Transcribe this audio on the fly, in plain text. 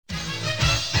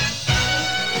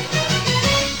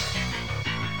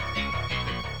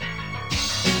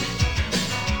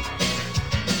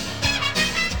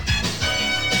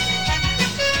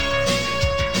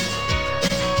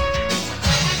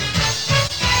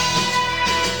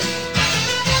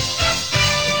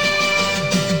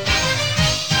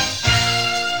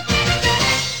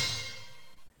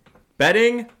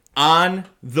Betting on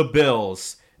the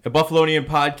Bills, a Buffalonian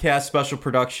podcast special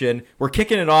production. We're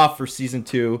kicking it off for season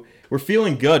 2. We're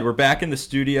feeling good. We're back in the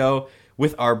studio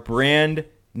with our brand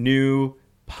new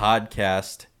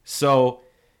podcast. So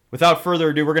without further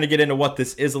ado, we're going to get into what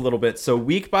this is a little bit. So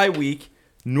week by week,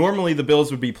 normally the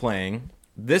Bills would be playing.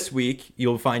 This week,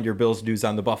 you'll find your Bills news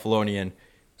on the Buffalonian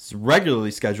regularly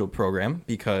scheduled program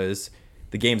because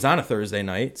the game's on a Thursday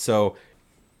night. So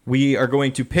we are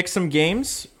going to pick some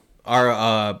games,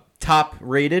 our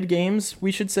top-rated games,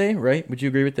 we should say, right? Would you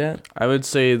agree with that? I would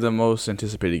say the most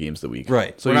anticipated games of the week.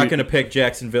 Right. So we're not going to pick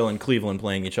Jacksonville and Cleveland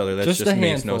playing each other. That just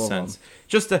makes no sense.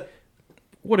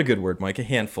 What a good word, Mike, a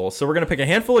handful. So we're going to pick a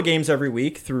handful of games every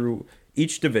week through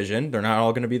each division. They're not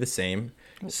all going to be the same.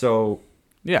 So...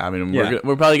 yeah, I mean,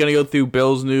 we're probably going to go through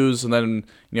Bills news and then,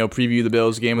 preview the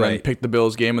Bills game and then pick the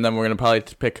Bills game. And then we're going to probably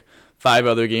pick 5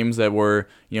 other games that we're,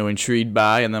 intrigued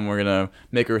by. And then we're going to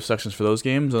make our sections for those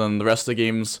games. And then the rest of the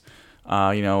games,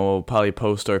 we'll probably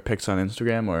post our picks on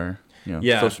Instagram or,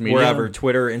 social media. Wherever,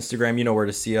 Twitter, Instagram, you know where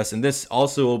to see us. And this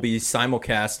also will be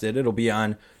simulcasted. It'll be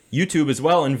on YouTube as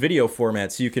well in video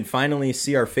format. So you can finally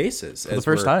see our faces. For the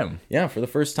first time. Yeah, for the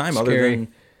first time. Scary. Other than...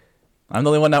 I'm the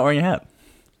only one not wearing a hat.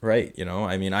 Right,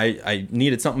 I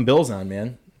needed something Bills on,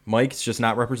 man. Mike's just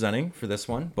not representing for this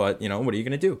one, but, what are you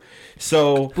going to do?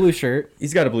 So blue shirt.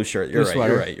 He's got a blue shirt. You're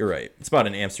right. It's about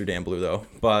an Amsterdam blue, though.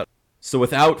 But so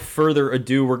without further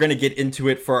ado, we're going to get into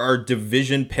it for our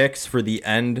division picks for the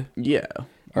end. Yeah.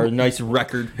 Our nice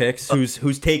record picks.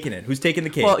 Who's taking it? Who's taking the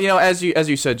cake? Well, as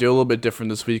you said, Joe, a little bit different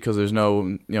this week because there's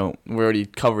no, we already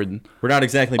covered. We're not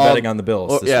exactly betting on the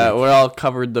Bills this week. We all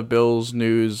covered the Bills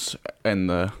news and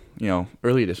the...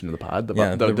 early edition of the pod.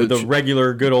 The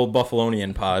regular good old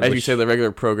Buffalonian pod. As you say, the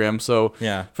regular program. So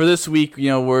for this week,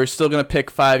 we're still going to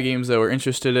pick 5 games that we're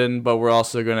interested in, but we're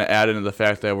also going to add into the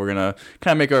fact that we're going to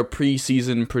kind of make our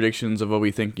preseason predictions of what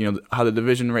we think, how the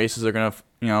division races are going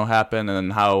to, happen, and then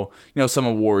how, some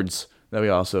awards that we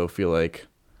also feel like,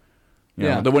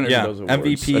 the winners of those awards.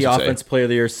 MVP, Offensive Player of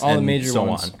the Year, all the major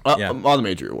ones. All the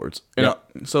major awards.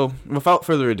 So without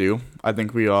further ado, I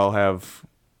think we all have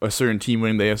a certain team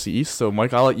winning the AFC East. So,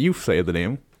 Mike, I'll let you say the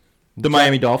name. The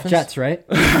Miami Dolphins? Jets, right?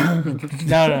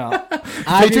 No.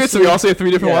 Patriots, so we all say 3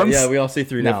 different ones? Yeah, we all say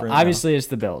 3 different. Obviously it's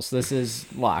the Bills. This is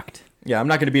locked. Yeah, I'm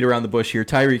not going to beat around the bush here.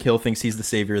 Tyreek Hill thinks he's the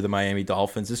savior of the Miami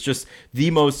Dolphins. It's just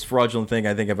the most fraudulent thing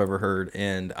I think I've ever heard,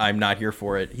 and I'm not here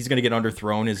for it. He's going to get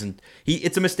underthrown.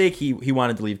 It's a mistake. He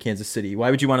wanted to leave Kansas City. Why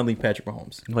would you want to leave Patrick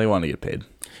Mahomes? Well, he wanted to get paid.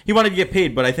 He wanted to get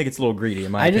paid, but I think it's a little greedy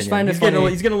in my opinion. I just find it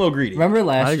funny. He's getting a little greedy. Remember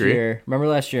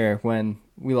last year when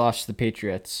we lost to the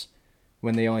Patriots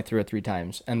when they only threw it 3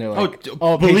 times, and they're like,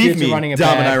 believe me, running it Dom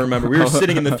back. and I remember we were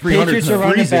sitting in the 300s. Patriots are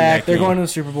running it back. They're going to the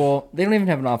Super Bowl. They don't even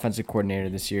have an offensive coordinator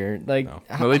this year. Like,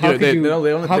 how could they be a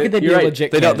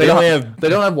legit? They don't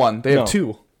have one. They have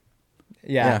 2.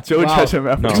 Yeah. Joe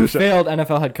failed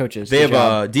NFL head coaches. They have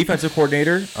a defensive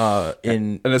coordinator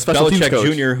in and a special teams Belichick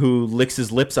coach. Jr. who licks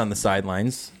his lips on the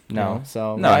sidelines. No.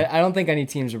 I don't think any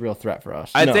team's a real threat for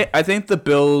us. I think the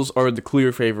Bills are the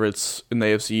clear favorites in the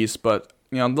AFC East, but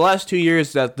the last 2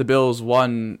 years that the Bills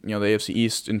won, the AFC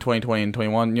East in 2020 and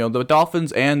 21, the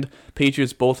Dolphins and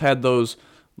Patriots both had those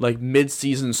like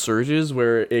mid-season surges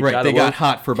where it got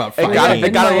hot for about 5 games.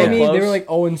 games. Miami, they were like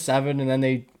 0-7, and then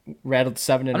they rattled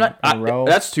 7 in a row.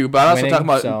 That's true, but I'm also talking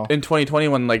about in 2020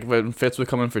 when Fitz would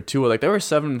come in for Tua, like they were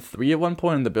 7-3 at one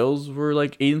point, and the Bills were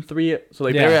like 8-3. So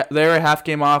like they were a half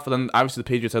game off, and then obviously the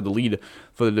Patriots had the lead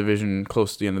for the division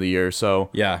close to the end of the year. So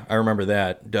yeah, I remember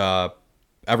that.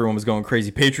 Everyone was going crazy.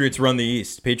 Patriots run the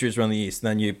East.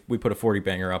 And then we put a 40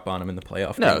 banger up on them in the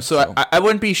playoff. So I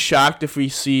wouldn't be shocked if we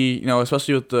see,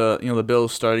 especially with the the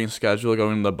Bills starting schedule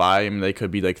going into the bye. I mean, they could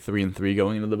be like 3-3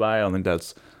 going into the bye. I don't think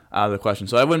that's out of the question.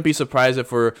 So I wouldn't be surprised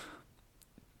if we're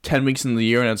 10 weeks in the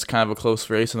year and it's kind of a close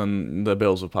race, and then the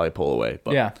Bills will probably pull away.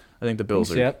 But I think the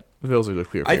Bills are the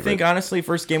clear favorite. I think honestly,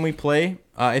 first game we play,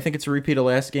 I think it's a repeat of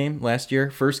last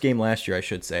year. First game last year, I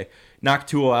should say. Knock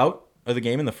Tua out of the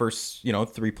game in the first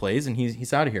 3 plays, and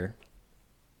he's out of here.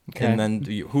 Okay. And then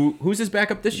who's his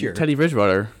backup this year? Teddy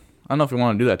Bridgewater. I don't know if we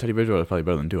want to do that. Teddy Bridgewater is probably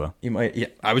better than Tua. You might. Yeah,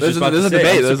 I was just about to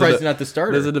say. I'm surprised he's not the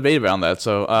starter. There's a debate around that.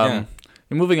 So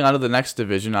moving on to the next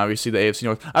division, obviously the AFC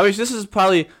North. Obviously, this is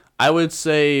probably, I would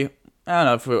say, I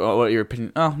don't know what your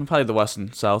opinion. Probably the West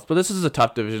and South, but this is a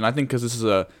tough division. I think because this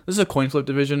is a coin flip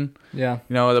division. Yeah.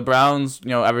 The Browns,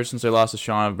 ever since they lost to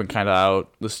Sean, have been kind of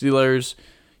out. The Steelers,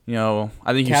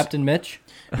 I think Captain Mitch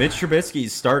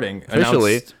Trubisky's starting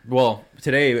officially.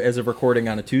 Today, as of recording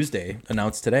on a Tuesday,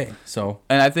 announced today. So,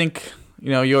 and I think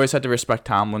you always have to respect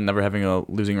Tomlin never having a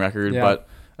losing record, but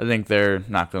I think they're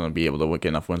not going to be able to get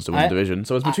enough wins to win the division.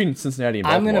 So it's between Cincinnati and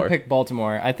Baltimore. I'm going to pick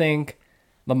Baltimore. I think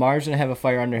Lamar's going to have a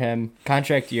fire under him.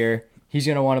 Contract year. He's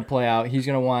going to want to play out. He's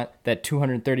going to want that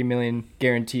 $230 million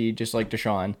guaranteed, just like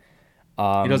Deshaun.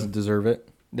 He doesn't deserve it.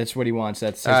 That's what he wants.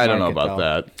 That's I don't know about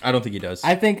that. I don't think he does.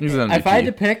 I think if I had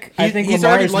to pick, I think he's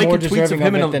already liking tweets of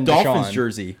him in a Dolphins Deshaun.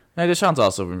 jersey. Yeah, Deshaun's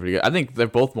also been pretty good. I think they're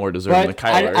both more deserving than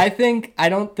Kyler. I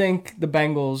don't think the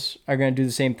Bengals are going to do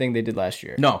the same thing they did last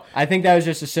year. No, I think that was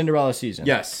just a Cinderella season.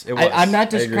 Yes, it was. I'm not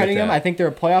discrediting them. I think they're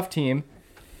a playoff team,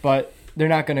 but they're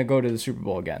not going to go to the Super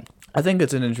Bowl again. I think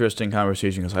it's an interesting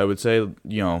conversation because I would say,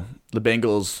 the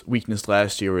Bengals' weakness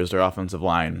last year was their offensive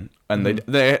line, and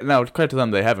they now credit to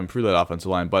them, they have improved that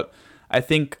offensive line. But I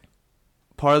think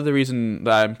part of the reason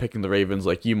that I'm picking the Ravens,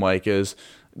 like you, Mike, is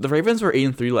the Ravens were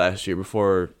 8-3 last year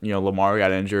before Lamar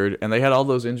got injured, and they had all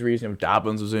those injuries.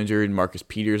 Dobbins was injured, Marcus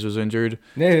Peters was injured.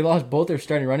 Yeah, they lost both their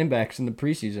starting running backs in the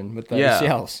preseason with the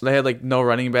ACLs. They had no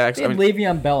running backs. They had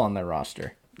Le'Veon Bell on their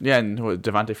roster. Yeah, and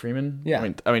Devontae Freeman. Yeah,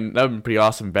 I mean that would be pretty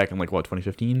awesome back in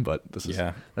 2015, but this is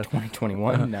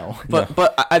 2021. No,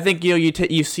 but I think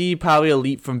you see probably a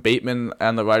leap from Bateman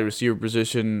and the wide receiver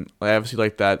position. I obviously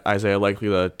like that Isaiah Likely,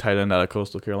 the tight end out of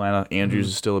Coastal Carolina. Andrews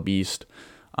is still a beast.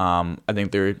 I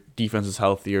think their defense is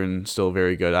healthier and still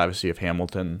very good. Obviously, if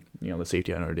Hamilton, the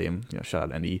safety out of Notre Dame, shout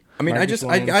out Indy. I mean, I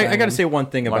got to say one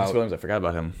thing about Marcus Williams. I forgot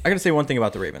about him. I got to say one thing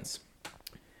about the Ravens.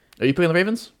 Are you picking the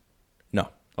Ravens? No.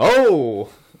 Oh.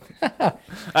 How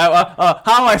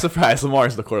am I surprised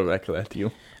Lamar's the quarterback of that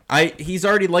team? He's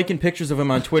already liking pictures of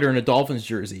him on Twitter in a Dolphins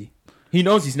jersey. He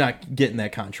knows he's not getting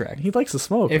that contract. He likes to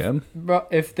smoke, man. Bro,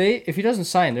 if he doesn't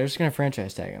sign, they're just gonna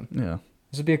franchise tag him. Yeah.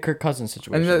 This would be a Kirk Cousins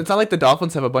situation. And it's not like the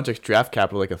Dolphins have a bunch of draft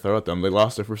capital they could throw at them. They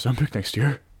lost their first round pick next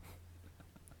year.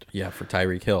 Yeah, for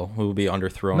Tyreek Hill, who will be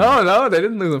underthrown. No, they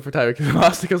didn't lose him for Tyreek. They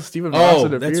lost because Stephen Ross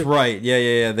interfered. That's right.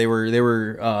 Yeah. They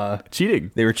were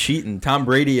cheating. They were cheating. Tom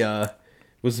Brady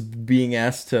was being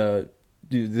asked to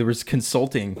do. There was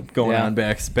consulting going on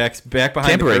back behind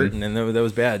tampering. The curtain, and that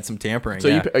was bad. Some tampering.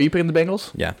 So are you picking the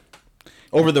Bengals? Yeah.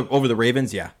 Over the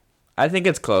Ravens, yeah. I think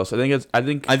it's close. I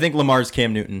think Lamar's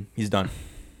Cam Newton. He's done.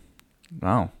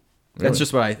 Wow. Really? That's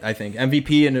just what I think.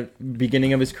 MVP in the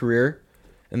beginning of his career,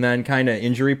 and then kind of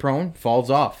injury prone, falls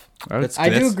off. I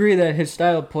do agree that his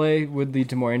style of play would lead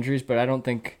to more injuries, but I don't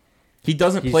think he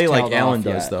doesn't play like Allen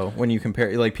does, though. When you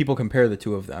compare, people compare the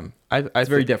two of them, it's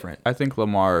very different. I think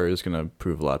Lamar is going to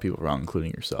prove a lot of people wrong,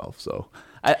 including yourself. So,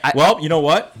 well, you know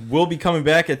what? We'll be coming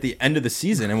back at the end of the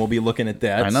season, and we'll be looking at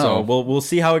that. I know. So we'll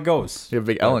see how it goes. You have a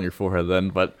big L on your forehead then,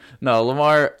 but no,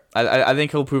 Lamar. I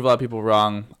think he'll prove a lot of people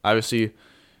wrong. Obviously,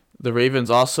 the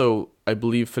Ravens also, I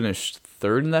believe, finished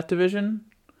third in that division.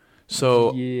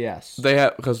 So yes, they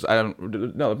have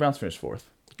the Browns finished fourth.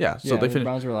 Yeah, so they finished. The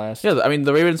Browns were last. Yeah, I mean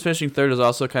the Ravens finishing third is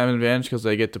also kind of an advantage because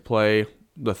they get to play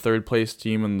the third place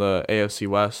team in the AFC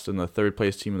West and the third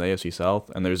place team in the AFC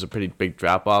South, and there's a pretty big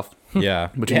drop off. Yeah,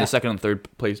 between the second and third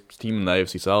place team in the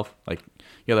AFC South. Like,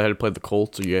 they had to play the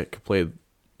Colts, or you could play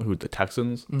the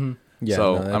Texans. Mm-hmm. Yeah,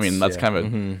 so I mean that's kind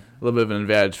of a little bit of an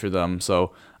advantage for them.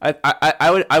 So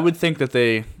I would think that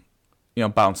they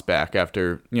bounce back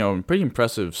after a pretty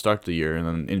impressive start to the year, and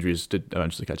then injuries did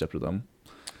eventually catch up to them.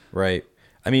 Right.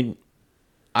 I mean,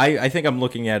 I think I'm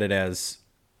looking at it as,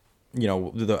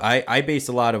 I base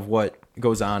a lot of what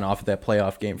goes on off of that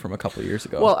playoff game from a couple of years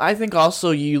ago. Well, I think also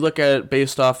you look at it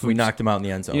based off. We knocked them out in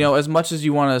the end zone. As much as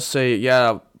you want to say,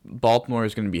 Baltimore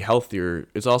is going to be healthier,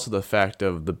 it's also the fact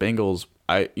of the Bengals.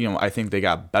 I think they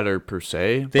got better per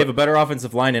se. They have a better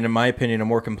offensive line, and in my opinion, a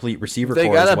more complete receiver core. They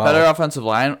got a better offensive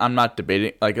line. I'm not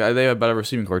debating. They have a better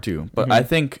receiving core too. But I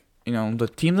think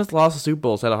the team that's lost the Super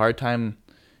Bowl has had a hard time.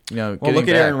 Well, look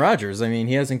at Aaron Rodgers. I mean,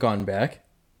 he hasn't gone back,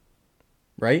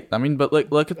 right? I mean, but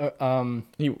look at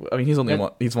he's only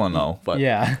one. He's 1-0, but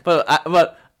yeah,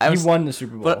 but he won the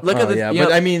Super Bowl. But look at the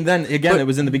but I mean, then again, it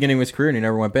was in the beginning of his career, and he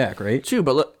never went back, right? True,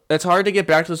 but look, it's hard to get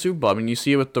back to the Super Bowl. I mean, you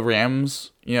see it with the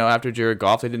Rams. After Jared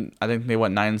Goff, they didn't. I think they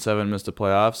went 9-7, missed the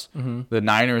playoffs. Mm-hmm. The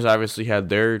Niners obviously had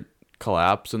their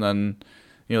collapse, and then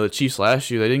the Chiefs last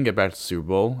year they didn't get back to the Super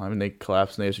Bowl. I mean, they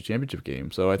collapsed in the AFC Championship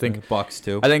game. So I think Bucks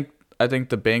too. I think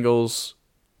the Bengals.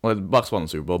 Well, the Bucks won the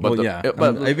Super Bowl, but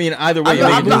I mean, either way,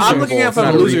 I'm looking at it from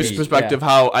a loser's perspective.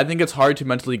 How I think it's hard to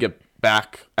mentally get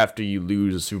back after you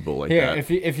lose a Super Bowl like that.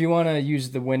 If you want to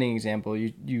use the winning example,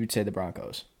 you would say the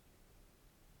Broncos.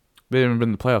 They haven't been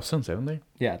in the playoffs since, haven't they?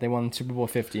 Yeah, they won Super Bowl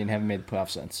 50 and haven't made the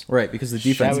playoffs since. Right, because the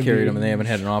defense carried them, and they haven't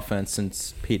had an offense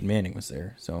since Peyton Manning was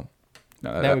there. So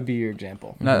that would be your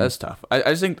example. No, that's tough. I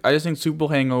just think Super Bowl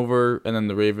hangover, and then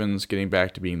the Ravens getting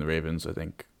back to being the Ravens. I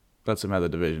think lets them have the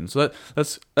division. So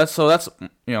that's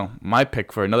my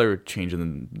pick for another change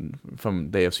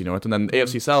from the AFC North, and then the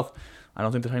AFC South. I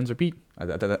don't think the Titans are beat. I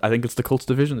think it's the Colts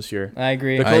division this year. I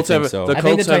agree. The Colts have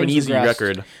an easy regressed.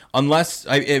 record. Unless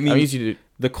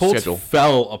the Colts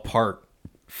fell apart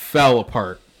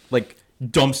like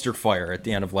dumpster fire at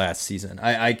the end of last season.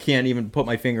 I can't even put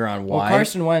my finger on why. Well,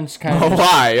 Carson Wentz kind of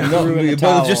why?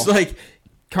 But just like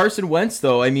Carson Wentz,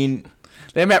 though. I mean,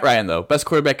 they have Matt Ryan though, best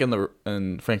quarterback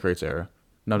in Frank Reich's era,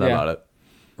 no doubt about it.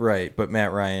 Right, but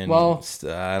Matt Ryan. Well,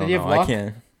 I don't know. I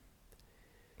can't.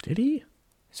 Did he?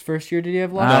 His first year, did he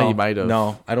have luck? No, he might have.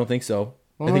 No, I don't think so.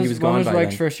 I think he was gone by then. When was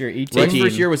Reich's first year? 18? Reich's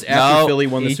first year was after Philly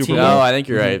won the Super Bowl. No, I think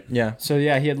you're right. Yeah. So,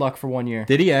 yeah, he had luck for 1 year.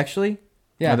 Did he actually?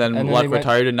 Yeah. And then Luck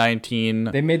retired in 19.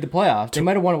 They made the playoffs. They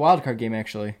might have won a wild card game,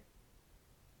 actually.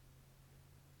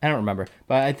 I don't remember.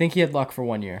 But I think he had luck for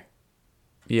 1 year.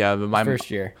 Yeah, but my first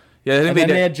year. Yeah, I think they did.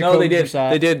 They had Jacoby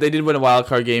Brissett. They did win a wild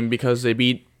card game because they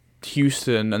beat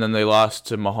Houston, and then they lost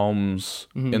to Mahomes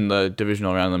in the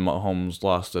divisional round, and then Mahomes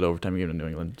lost at overtime game to New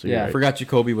England. So I forgot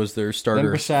Jacoby was their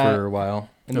starter for a while.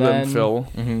 And then Phil.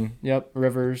 Mm-hmm. Yep,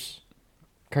 Rivers,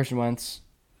 Carson Wentz,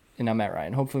 and now Matt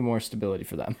Ryan. Hopefully more stability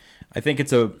for them. I think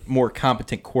it's a more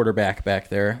competent quarterback back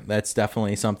there. That's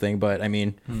definitely something, but I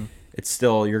mean, it's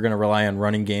still, you're going to rely on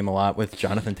running game a lot with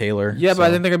Jonathan Taylor. Yeah, but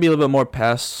I think they're going to be a little bit more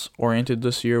pass-oriented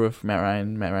this year with Matt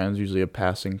Ryan. Matt Ryan's usually a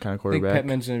passing kind of quarterback. I think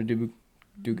Pittman's going to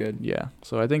do good. Yeah,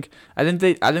 so I think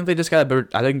they just got a better.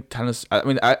 I think tennis. I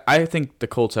mean, I think the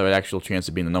Colts have an actual chance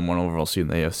of being the number 1 overall seed in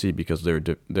the AFC because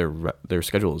their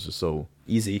schedule is just so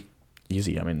easy.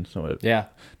 I mean, yeah,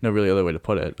 no really other way to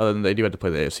put it other than they do have to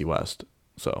play the AFC West.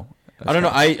 So I don't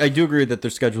know. I do agree that their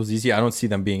schedule is easy. I don't see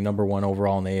them being number 1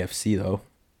 overall in the AFC though.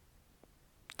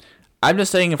 I'm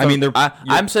just saying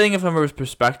I'm saying from a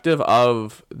perspective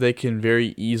of they can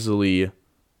very easily,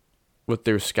 with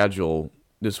their schedule,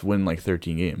 just win like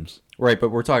 13 games. Right, but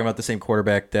we're talking about the same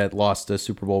quarterback that lost a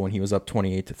Super Bowl when he was up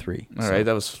 28-3. All right,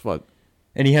 that was what?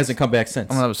 And he hasn't come back since.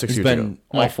 That was 6 years ago. He's been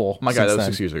awful. My God, that was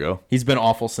 6 years ago. He's been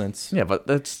awful since. Yeah,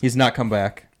 but he's not come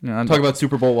back. Talk about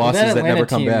Super Bowl losses that never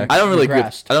come back. I don't really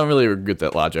regret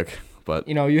that logic, but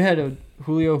you had a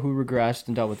Julio who regressed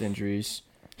and dealt with injuries.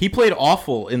 He played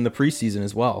awful in the preseason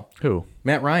as well. Who?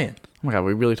 Matt Ryan. Oh my God,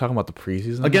 we really talking about the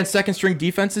preseason? Against second string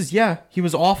defenses? Yeah, he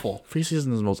was awful.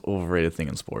 Preseason is the most overrated thing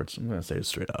in sports. I'm gonna say it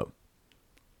straight up.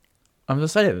 I'm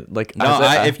just saying,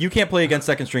 if you can't play against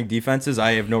second string defenses,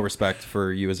 I have no respect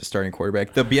for you as a starting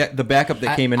quarterback. The backup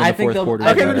that came in the fourth quarter.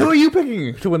 Okay, but who are you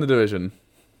picking to win the division?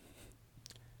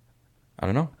 I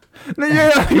don't know.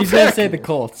 He's gonna say the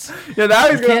Colts. Yeah, now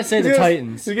he can't say the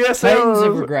Titans. Titans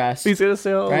have regressed. He's gonna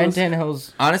say Ryan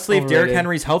Tannehill's. Honestly, if Derrick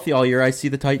Henry's healthy all year, I see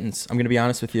the Titans. I'm gonna be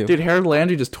honest with you. Dude, Harold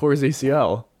Landry just tore his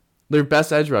ACL. Their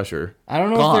best edge rusher. I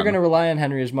don't know if they're gonna rely on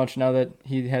Henry as much now that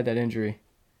he had that injury,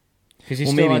 because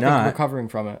he's still recovering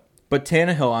from it. But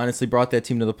Tannehill honestly brought that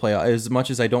team to the playoffs. As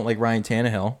much as I don't like Ryan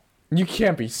Tannehill. You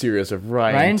can't be serious with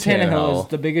Ryan Tannehill is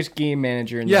the biggest game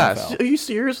manager in the NFL. Are you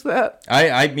serious with that?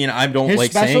 I mean, I don't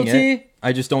like saying it.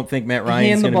 I just don't think Matt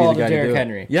Ryan's going to be the guy to do it.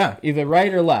 Henry. Yeah. Either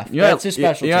right or left. That's his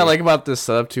specialty. You know what I like about this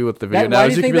setup, too, with the video? Why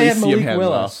do you think they have Malik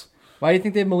Willis? Why do you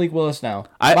think they have Malik Willis now?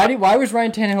 Why was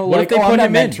Ryan Tannehill I'm not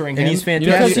mentoring him? And he's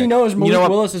fantastic. Because he knows Malik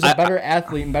Willis is a better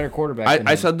athlete and better quarterback than him.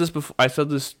 I said this before. With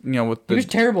the... He was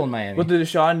terrible in Miami. With the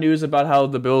Deshaun news about how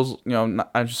the Bills,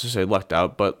 I just to say lucked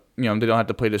out, but, they don't have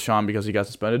to play Deshaun because he got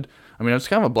suspended. I mean, it's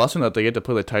kind of a blessing that they get to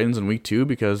play the Titans in week 2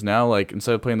 because now,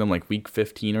 instead of playing them week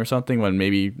 15 or something, when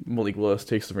maybe Malik Willis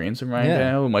takes the reins from Ryan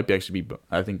Tannehill, it might be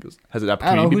I think has an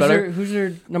opportunity to be better. Who's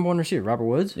their number 1 receiver? Robert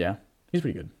Woods? Yeah, he's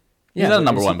pretty good. He's not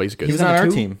number 1, but he's good. He was on our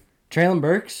team. Traylon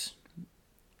Burks?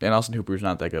 And Austin Hooper's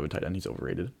not that good of a tight end. He's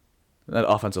overrated. That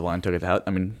offensive line took it out. I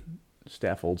mean,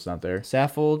 Saffold's not there.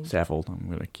 Saffold. I'm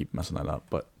going to keep messing that up,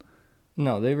 but...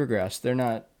 No, they regressed. They're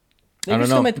not... I don't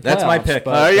know. That's my pick.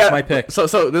 That's my pick.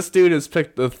 So this dude has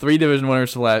picked the 3 division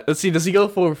winners from last. Let's see. Does he go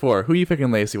 4-4? Who are you picking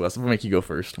in the AFC West? I'm gonna make you go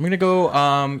first. I'm gonna go.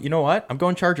 You know what? I'm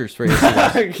going Chargers for AFC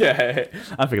West. Okay.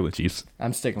 I'm picking the Chiefs.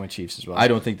 I'm sticking with Chiefs as well. I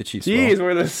don't think the Chiefs. Jeez,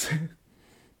 we're this.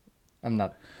 I'm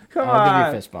not. Come I'll on. give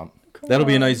you a fist bump. That'll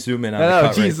be a nice zoom in on the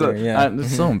cut right there. Yeah.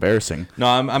 It's so embarrassing. No,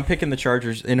 I'm picking the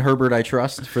Chargers. In Herbert, I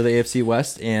trust for the AFC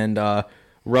West, and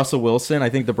Russell Wilson. I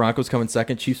think the Broncos come in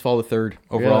second. Chiefs fall to third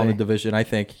overall in the division. I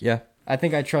think. Yeah. I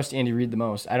think I trust Andy Reid the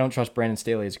most. I don't trust Brandon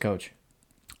Staley as a coach.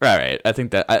 Right. I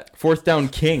think that fourth down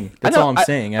king. That's all I'm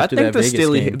saying. After that Vegas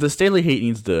game, the Staley hate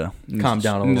needs to calm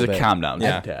down a little bit. Calm down.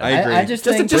 Yeah, I agree. I just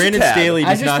think Brandon Staley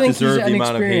does not deserve the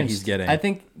amount of hate he's getting. I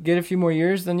think get a few more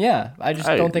years, then yeah. I just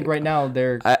don't think right now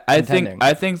they're. I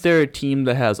think they're a team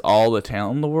that has all the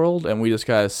talent in the world, and we just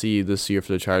gotta see this year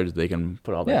for the Chargers they can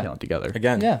put all that talent together.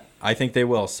 Again, I think they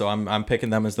will. So I'm picking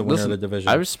them as the winner of the division.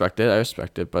 I respect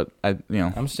it, but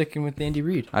I'm sticking with Andy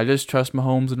Reid. I just trust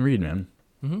Mahomes and Reid, man.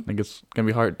 I think it's gonna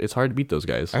be hard. It's hard to beat those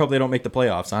guys. I hope they don't make the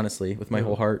playoffs. Honestly, with my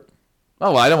whole heart.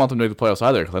 Oh, well, I don't want them to make the playoffs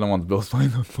either because I don't want the Bills playing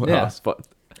the playoffs. Yeah.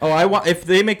 But if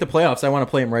they make the playoffs, I want to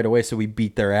play them right away so we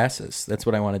beat their asses. That's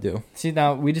what I want to do. See,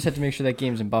 now we just have to make sure that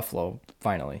game's in Buffalo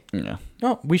finally. Yeah.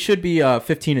 No, we should be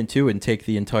 15-2 and take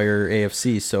the entire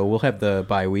AFC. So we'll have the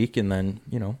bye week and then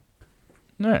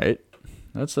All right,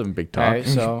 that's some big talk. All right,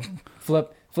 so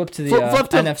flip to the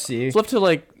NFC. Flip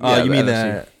to you mean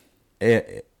the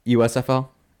USFL?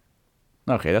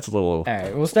 Okay, that's a little. All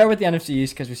right, we'll start with the NFC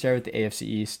East because we started with the AFC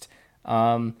East.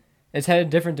 It's had a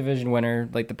different division winner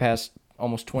like the past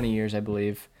almost 20 years, I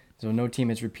believe. So no team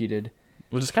has repeated.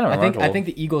 Which is kind of remarkable. I think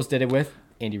the Eagles did it with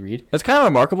Andy Reid. That's kind of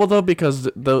remarkable though because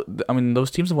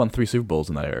those teams have won 3 Super Bowls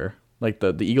in that era. Like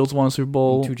the Eagles won a Super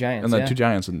Bowl, and 2 Giants, and then 2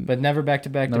 Giants, but never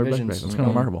back-to-back divisions. That's kind of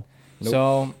remarkable. Nope.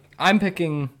 So I'm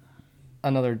picking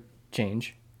another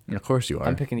change. Of course you are.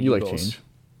 I'm picking the Eagles. Like change.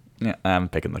 Yeah, I'm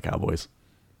picking the Cowboys.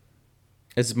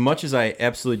 As much as I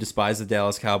absolutely despise the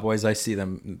Dallas Cowboys, I see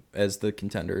them as the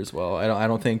contender as well. I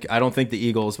don't think the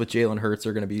Eagles with Jalen Hurts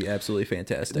are going to be absolutely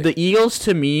fantastic. The Eagles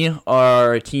to me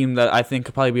are a team that I think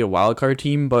could probably be a wild card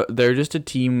team, but they're just a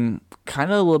team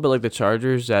kind of a little bit like the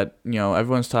Chargers that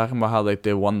everyone's talking about how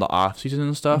they won the offseason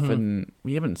and stuff, and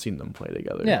we haven't seen them play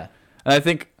together. Yeah, and I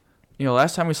think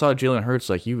last time we saw Jalen Hurts,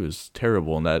 he was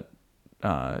terrible in that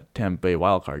Tampa Bay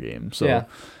wildcard game. So yeah.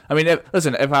 I mean, if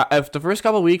the first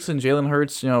couple of weeks in Jalen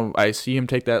Hurts, I see him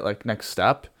take that next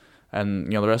step,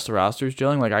 and the rest of the roster is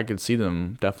gelling, I could see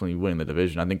them definitely winning the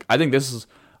division. I think this is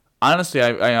honestly,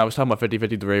 I was talking about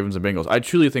 50-50 the Ravens and Bengals. I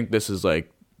truly think this is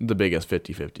the biggest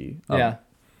 50-50. Yeah.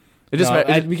 We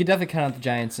could definitely count out the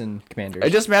Giants and Commanders.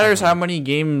 It just matters how many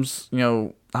games,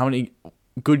 how many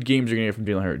good games you're gonna get from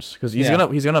Jalen Hurts because he's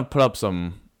gonna put up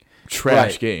some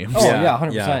trash games. Oh yeah,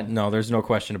 100%. Yeah. No, there's no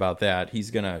question about that.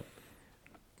 He's gonna,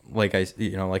 like I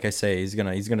say, he's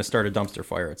gonna start a dumpster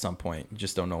fire at some point. You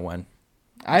just don't know when.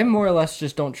 I more or less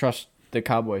just don't trust the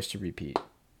Cowboys to repeat.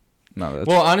 No,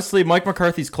 well, honestly, Mike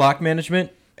McCarthy's clock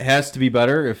management has to be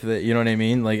better. You know what I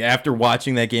mean? After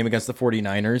watching that game against the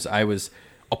 49ers, I was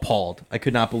appalled. I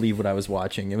could not believe what I was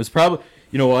watching. It was probably,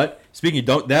 you know what? Speaking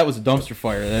of that was a dumpster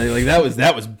fire.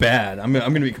 That was bad. I'm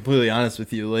going to be completely honest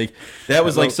with you. That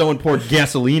was like someone poured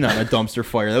gasoline on a dumpster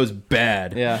fire. That was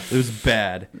bad. Yeah. It was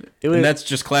bad. And that's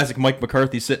just classic Mike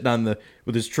McCarthy sitting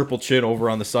with his triple chin over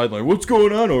on the sideline. What's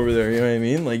going on over there? You know what I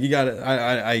mean? You got it.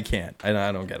 I can't.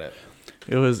 I don't get it.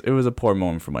 It was a poor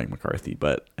moment for Mike McCarthy,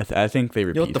 but I think they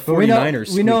repeat. The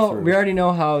 49ers we already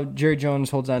know how Jerry Jones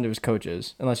holds on to his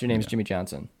coaches, unless your name's Jimmy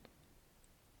Johnson.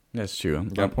 That's true.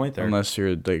 Got a point there. Unless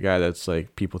you're the guy that's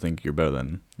people think you're better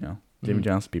than Jimmy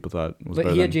Johnson. People thought was but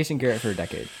better. He had Jason Garrett for a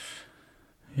decade.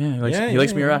 Yeah, he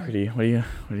likes mediocrity. What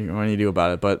do you do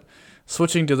about it? But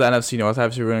switching to the NFC North,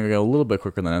 obviously we're going to go a little bit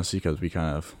quicker than NFC because we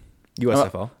kind of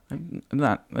USFL. It's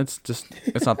not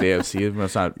the AFC.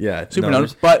 It's not super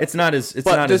numbers, but it's not as.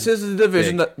 This is the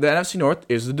division that the NFC North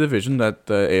is the division that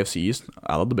the AFC East,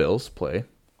 out of the Bills, play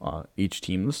each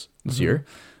team this year,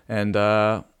 and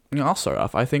I'll start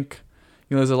off. I think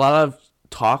there's a lot of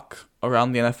talk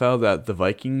around the NFL that the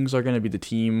Vikings are going to be the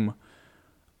team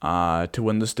to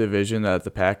win this division. That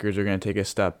the Packers are going to take a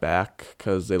step back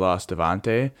because they lost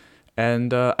Devontae.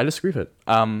 And I disagree with it.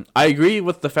 I agree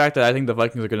with the fact that I think the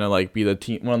Vikings are gonna be the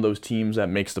team, one of those teams that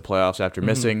makes the playoffs after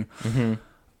missing.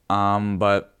 Mm-hmm.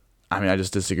 But I mean, I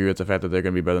just disagree with the fact that they're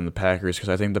gonna be better than the Packers because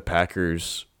I think the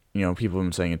Packers, people have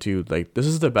been saying it too. This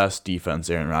is the best defense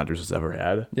Aaron Rodgers has ever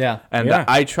had. Yeah, and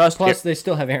I trust. Plus, they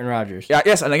still have Aaron Rodgers. Yeah,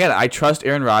 yes, and again, I trust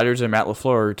Aaron Rodgers and Matt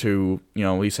LaFleur to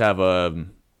at least have a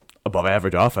above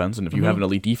average offense, and if you have an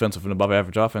elite defense with an above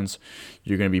average offense,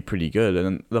 you're going to be pretty good.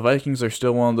 And the Vikings are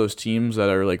still one of those teams that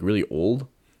are really old,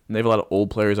 and they have a lot of old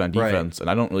players on defense, and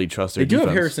I don't really trust their defense. They do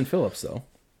have Harrison Phillips though.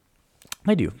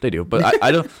 They do, but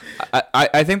I don't.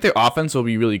 I think their offense will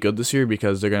be really good this year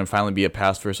because they're going to finally be a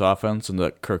pass first offense, and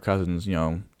that Kirk Cousins,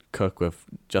 Cook with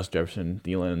Justin Jefferson,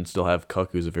 Thielen, and still have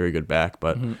Cook, who's a very good back.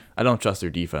 But I don't trust their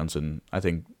defense, and I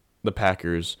think the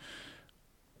Packers.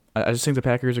 I just think the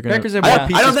Packers are going to.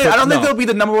 I don't think they'll be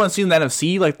the number one seed in the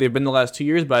NFC like they've been the last 2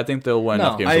 years, but I think they'll win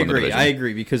enough games. I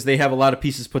agree because they have a lot of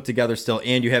pieces put together still,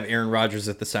 and you have Aaron Rodgers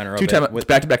at the center of it. With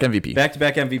back-to-back MVP.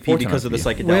 Back-to-back MVP because of the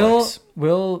psychedelics.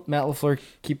 Will Matt LaFleur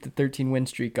keep the 13-win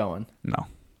streak going? No.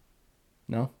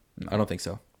 No? I don't think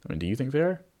so. I mean, do you think they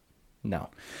are? No.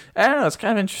 I don't know. It's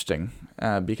kind of interesting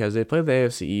because they play the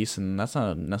AFC East, and that's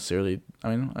not necessarily.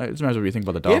 I mean, it depends what you think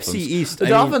about the Dolphins. AFC East. The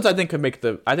Dolphins, I think, could make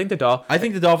the. I think the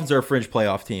Dolphins are a fringe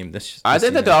playoff team. I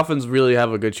think the Dolphins really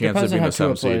have a good chance of being the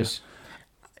 7th seed.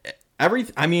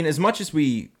 I mean, as much as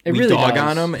we really dog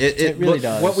does. on them, it really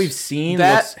does. What we've seen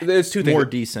it's two things. More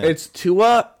decent. It's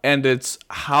Tua, and it's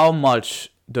how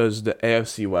much does the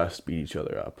AFC West beat each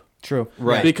other up. True.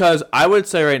 Right. Because I would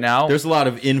say right now, there's a lot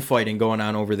of infighting going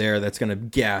on over there that's going to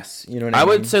gas. You know what I mean?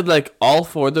 I would say like all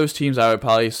 4 of those teams I would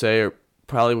probably say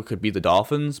probably could beat the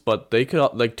Dolphins, but they could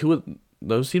like 2 of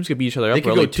those teams could beat each other up. They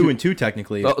could go 2-2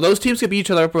 technically. Those teams could beat each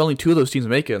other up, but only 2 of those teams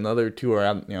make it, and the other 2 are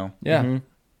out, Yeah. Mm-hmm.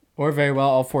 Or very well,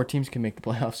 all 4 teams can make the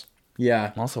playoffs.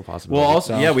 Yeah. Also possible. Well,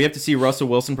 also, yeah, we have to see Russell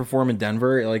Wilson perform in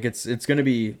Denver. Like it's going to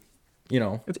be,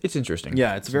 it's interesting.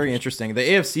 Yeah, it's very interesting. The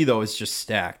AFC though is just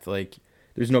stacked. Like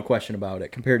there's no question about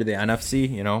it compared to the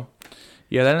NFC.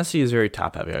 Yeah, the NFC is very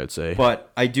top heavy, I would say.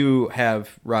 But I do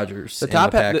have Rodgers and the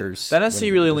Packers. The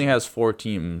NFC really only has 4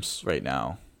 teams right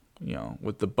now.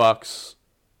 With the Bucks,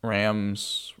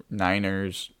 Rams,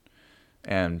 Niners,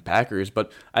 and Packers.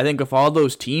 But I think if all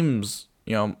those teams,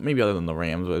 maybe other than the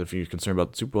Rams, but if you're concerned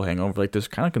about the Super Bowl hangover, like there's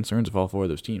kind of concerns of all 4 of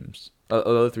those teams. The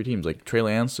other 3 teams, like Trey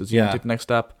Lance, is he going to take the next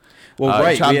step? Well,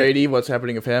 right. Tom Brady, what's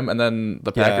happening with him? And then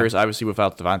the Packers, obviously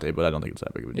without Devontae, but I don't think it's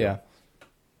that big of a deal.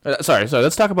 Yeah. Sorry.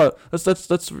 Let's talk about let's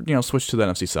switch to the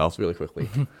NFC South really quickly.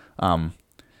 A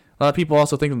lot of people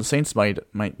also think that the Saints might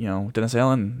Dennis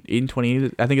Allen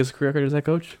 8-28. I think his career record as head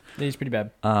coach. Yeah, he's pretty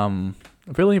bad.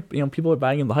 Really, people are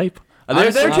buying in the hype. They're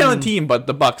a talented team, but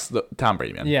the Bucks, Tom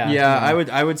Brady, man. Yeah.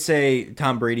 I would say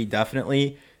Tom Brady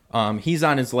definitely. He's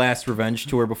on his last revenge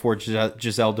tour before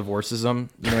Giselle divorces him.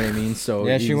 You know what I mean? So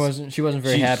yeah, she wasn't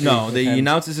very happy. No, he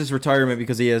announces his retirement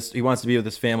because he wants to be with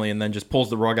his family, and then just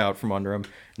pulls the rug out from under him.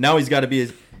 Now he's got to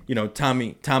be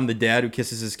Tom the dad who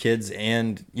kisses his kids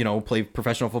and play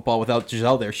professional football without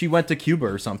Giselle there. She went to Cuba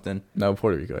or something. No,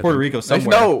 Puerto Rico. Puerto Rico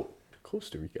somewhere. No.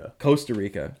 Costa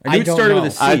Rica. I knew it started with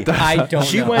a C. I don't know.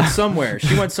 She went somewhere.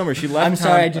 She left. I'm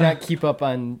sorry, I do not keep up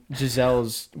on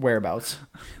Giselle's whereabouts.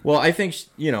 Well, I think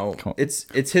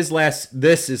it's his last.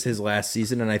 This is his last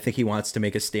season, and I think he wants to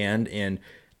make a stand. And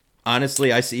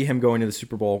honestly, I see him going to the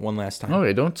Super Bowl one last time.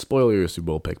 Okay, don't spoil your Super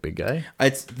Bowl pick, big guy.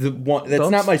 It's the one. That's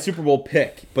not my Super Bowl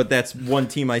pick, but that's one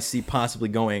team I see possibly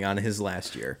going on his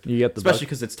last year. You get the especially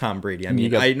because it's Tom Brady. I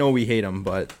mean, I know we hate him,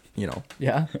 but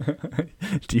Yeah.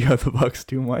 Do you have the Bucks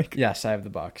too, Mike? Yes, I have the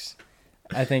Bucks.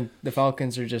 I think the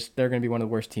Falcons are they're going to be one of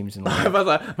the worst teams in the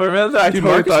league. For a minute, I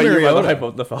totally thought you were hype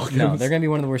up the Falcons. No, they're going to be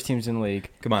one of the worst teams in the league.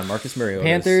 Come on, Marcus Mariota.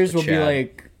 Panthers will be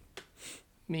like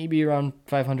maybe around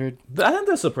 500. I think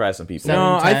they'll surprise some people. 7,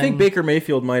 no, 10, I think Baker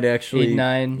Mayfield might actually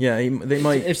 8-9. Yeah, they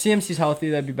might. If CMC's healthy,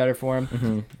 that'd be better for him.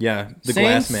 Mm-hmm. Yeah, the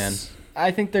Saints, glass man.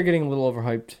 I think they're getting a little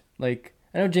overhyped. Like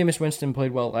I know Jameis Winston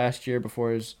played well last year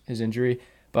before his injury,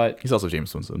 but he's also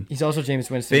Jameis Winston. He's also Jameis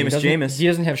Winston. Famous Jameis. He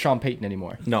doesn't have Sean Payton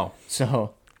anymore. No.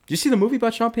 So. Did you see the movie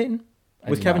about Sean Payton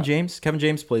with Kevin James? Kevin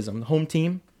James plays him. The home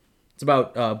team. It's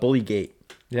about Bully Gate.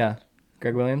 Yeah.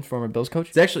 Greg Williams, former Bills coach.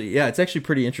 It's actually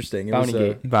pretty interesting. Bounty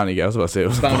Gate. Bounty Gate. I was about to say it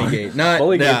was Bounty Gate. Not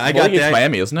Bully Gate. I got that.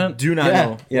 Miami, isn't it? Do not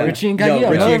know. Yeah. Richie and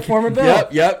Gagliano, another former Bill.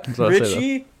 Yep.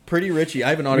 Richie, pretty Richie. I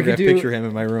have an autographed picture of him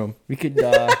in my room. We could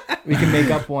make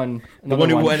up one. The one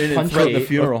who went in and threw the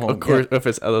funeral home. Of course, if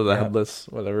it's other than headless,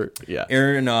 whatever. Yeah.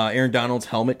 Aaron Donald's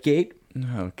helmet gate.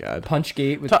 Oh God. Punch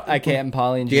Gate with Ike and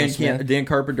Polly and Dan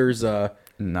Carpenter's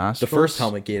Nostrils? The first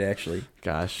helmet gate, actually.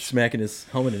 Gosh. Smacking his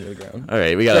helmet into the ground. All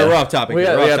right, we got. We're off topic. We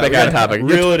got back on topic.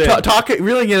 Reel it in.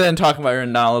 Reeling it in. Talking about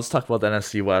Aaron Donald. Let's talk about the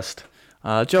NFC West.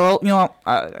 Joel,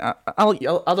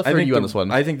 I'll defer to you on this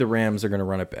one. I think the Rams are going to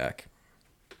run it back.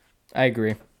 I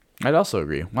agree. I'd also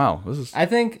agree. Wow, this is. I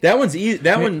think that one's easy.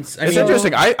 It's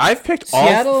interesting. I've picked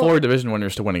Seattle, all 4 division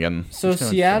winners to win again. So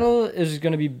Seattle is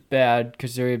going to be bad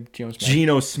because they have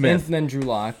Geno Smith, and then Drew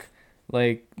Lock.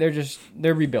 Like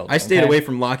they're rebuilding. I stayed away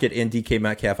from Lockett and DK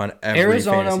Metcalf on every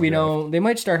Arizona. We know they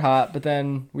might start hot, but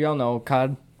then we all know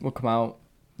COD will come out.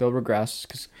 They'll regress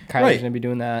because Kyler's going to be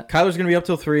doing that. Kyler's going to be up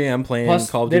till 3 a.m. playing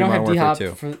Call of Duty Modern Warfare 2. They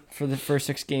don't have D-Hop for the first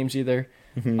 6 games either.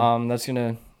 Mm-hmm. That's going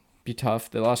to be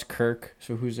tough. They lost Kirk,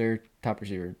 so who's their top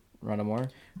receiver? Rondale Moore?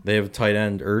 They have tight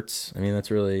end Ertz. I mean, that's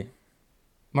really...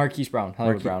 Marquise Brown.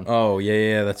 Hollywood Brown. Oh,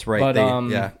 yeah, that's right. But,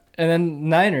 and then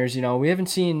Niners, we haven't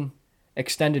seen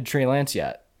extended Trey Lance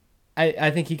yet. I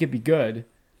think he could be good,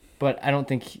 but I don't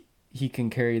think he can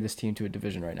carry this team to a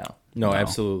division right now. No,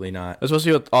 absolutely not.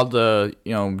 Especially with all the,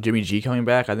 Jimmy G coming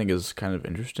back, I think is kind of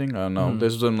interesting. I don't know.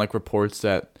 There's been reports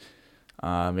that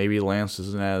maybe Lance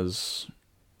isn't as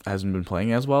hasn't been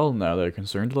playing as well. Now they're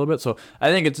concerned a little bit. So I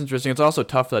think it's interesting. It's also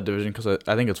tough for that division because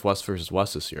I think it's West versus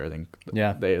West this year. I think the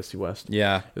AFC West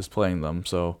is playing them.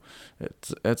 So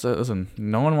listen,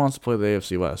 no one wants to play the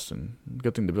AFC West, and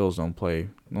good thing the Bills only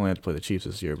have to play the Chiefs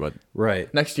this year. But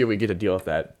next year we get to deal with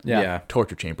that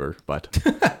torture chamber. But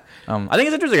I think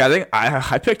it's interesting. I think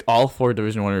I picked all 4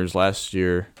 division winners last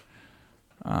year.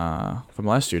 From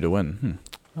last year to win.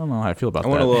 I don't know how I feel about that.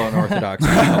 I went a little unorthodox,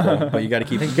 but you got to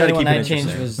keep. The only one I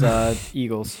changed was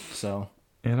Eagles. So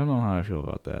yeah, I don't know how I feel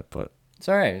about that, but it's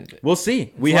all right. We'll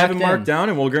see. We have it marked down,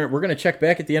 and we're gonna check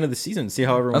back at the end of the season and see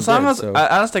how everyone.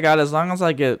 Honest to God, as long as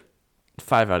I get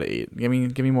 5 out of 8, give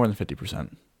me more than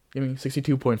 50%. Give me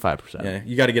 62.5%. Yeah,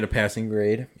 you got to get a passing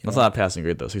grade. That's not a passing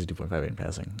grade though. 62.5 ain't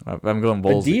passing. I'm going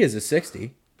Bulls. But D is a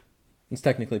 60. It's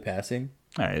technically passing.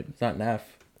 All right, it's not an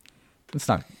F. It's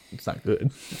not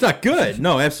good. It's not good.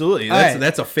 No, absolutely.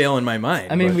 That's a fail in my mind.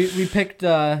 I mean, we picked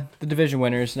the division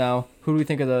winners. Now, who do we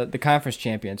think of the conference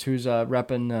champions? Who's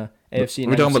repping AFC?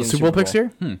 We're talking about the Super Bowl picks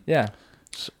here? Yeah.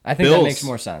 I think that makes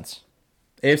more sense.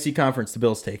 AFC conference, the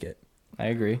Bills take it. I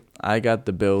agree. I got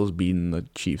the Bills beating the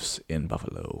Chiefs in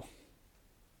Buffalo.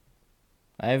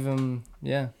 I have them,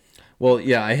 Well,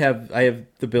 yeah, I have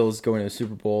the Bills going to the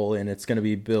Super Bowl, and it's going to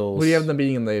be Bills. Who do you have them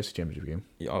beating in the AFC Championship game?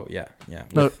 Oh, yeah.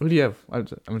 No, who do you have? I'm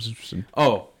just interested.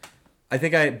 Oh, I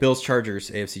think Bills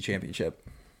Chargers AFC Championship.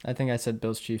 I think I said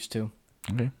Bills Chiefs too.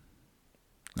 Okay.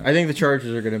 I think the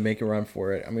Chargers are going to make a run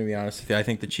for it. I'm going to be honest with you. I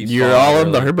think the Chiefs. You're all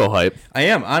in the Herbo hype. I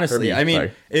am, honestly. Herbie, I mean,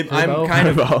 I'm kind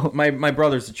of my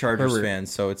brother's a Chargers fan,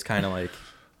 so it's kind of like,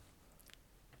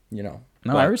 No,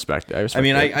 I respect it. I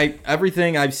mean, I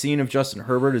everything I've seen of Justin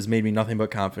Herbert has made me nothing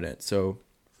but confident. So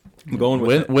I'm going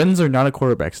with wins are not a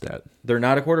quarterback stat. They're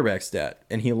not a quarterback stat,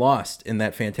 and he lost in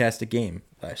that fantastic game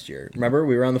last year. Remember,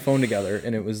 we were on the phone together,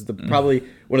 and it was probably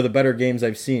one of the better games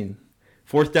I've seen.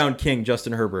 4th down king,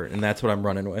 Justin Herbert, and that's what I'm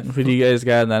running with. Who do you guys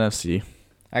got in the NFC?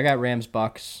 I got Rams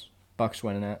Bucks. Bucks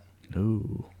winning it.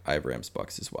 Ooh. I have Rams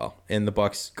Bucks as well, and the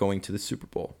Bucks going to the Super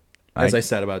Bowl, as I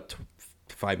said about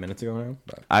 5 minutes ago now.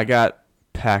 But. I got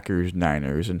Packers,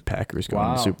 Niners, and Packers going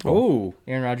to the Super Oh, Bowl.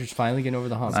 Aaron Rodgers finally getting over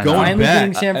the hump. Going back.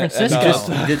 Beating San Francisco.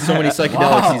 He did so many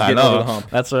psychedelics. He's getting over the hump.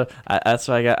 That's what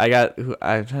I got.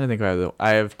 I'm trying to think about it.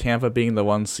 I have Tampa being the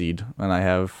 1 seed, and I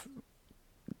have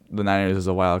the Niners as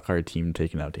a wild card team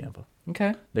taking out Tampa.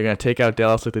 Okay. They're gonna take out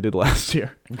Dallas like they did last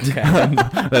year. Okay.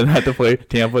 Then have to play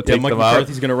Tampa. Take Mike them out.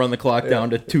 McCarthy's gonna run the clock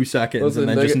down to 2 seconds and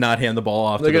then just not hand the ball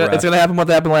off. It's gonna happen what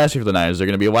happened last year for the Niners. They're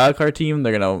gonna be a wild card team.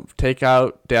 They're gonna take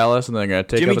out Dallas, and they're gonna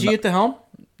take Jimmy G at the helm.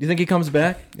 You think he comes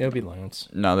back? It'll be Lance.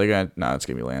 No, it's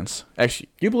gonna be Lance. Actually,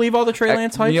 do you believe all the Trey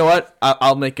Lance hype? You know what?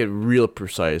 I'll make it real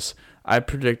precise. I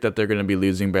predict that they're gonna be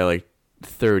losing by like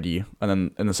 30, and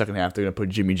then in the second half they're gonna put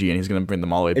Jimmy G and he's gonna bring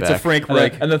them all the way back. It's a Frank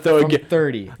Reich, and then throw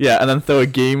 30. Yeah, and then throw a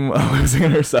game losing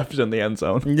interception in the end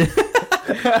zone,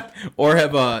 or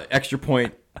have a extra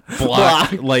point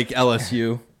block like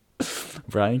LSU.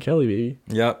 Brian Kelly, baby.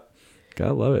 Yep,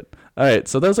 gotta love it. All right,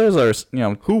 so those are our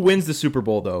who wins the Super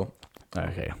Bowl though.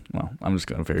 Okay, well I'm just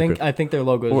going very quick. I think their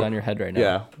logo is on your head right now.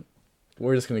 Yeah,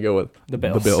 we're just gonna go with the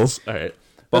Bills. The Bills. All right.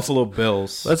 Buffalo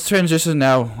Bills. Let's transition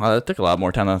now. That took a lot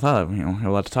more time than I thought. A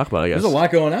lot to talk about, I guess. There's a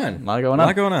lot going on. A lot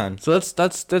going on. So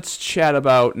let's chat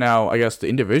about now, I guess, the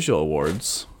individual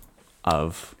awards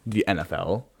of the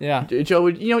NFL. Yeah. Joe,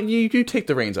 you take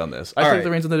the reins on this. I take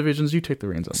the reins on the divisions. You take the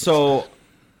reins on this. So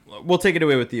we'll take it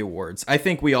away with the awards. I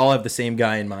think we all have the same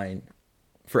guy in mind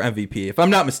for MVP, if I'm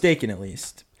not mistaken, at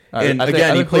least. And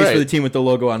again, he plays for the team with the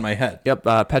logo on my head. Yep,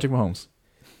 Patrick Mahomes.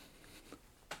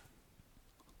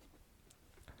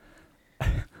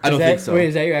 I don't think so. Wait,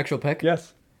 is that your actual pick?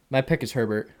 Yes. My pick is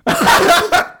Herbert.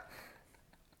 I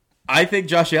think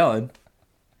Josh Allen.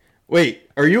 Wait,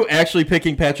 are you actually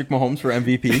picking Patrick Mahomes for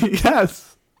MVP?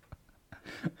 Yes.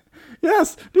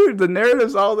 Yes, dude, the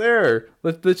narrative's all there.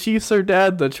 The Chiefs are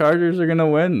dead. The Chargers are gonna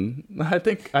win. I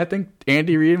think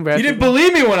Andy Reid and Patrick. You didn't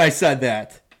believe me when I said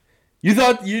that. You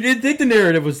didn't think the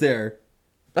narrative was there.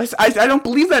 I don't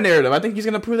believe that narrative. I think he's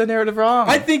gonna prove that narrative wrong.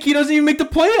 I think he doesn't even make the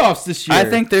playoffs this year. I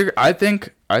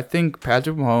think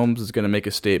Patrick Mahomes is gonna make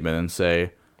a statement and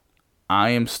say,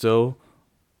 "I am still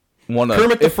one of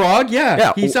Kermit the Frog."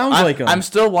 Yeah, he sounds like him. I'm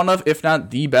still one of, if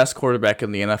not the best quarterback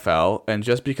in the NFL. And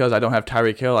just because I don't have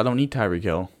Tyreek Hill, I don't need Tyreek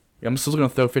Hill. I'm still gonna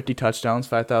throw 50 touchdowns,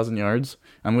 5,000 yards.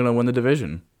 I'm gonna win the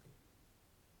division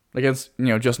against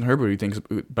Justin Herbert, who thinks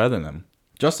better than them.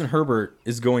 Justin Herbert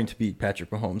is going to beat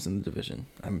Patrick Mahomes in the division.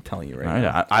 I'm telling you right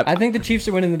now. I think the Chiefs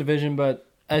are winning the division, but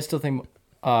I still think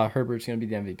Herbert's going to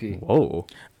be the MVP. Whoa.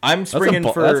 I'm springing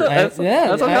for. I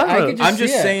could just I'm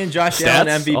just saying Josh Allen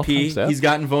MVP. He's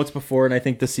gotten votes before, and I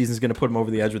think this season's going to put him over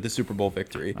the edge with the Super Bowl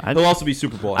victory. He'll also be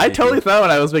Super Bowl MVP. I totally thought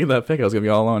when I was making that pick, I was going to be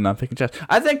all alone, not picking Josh.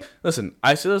 I think, listen,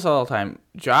 I say this all the time.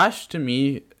 Josh, to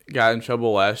me, got in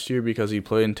trouble last year because he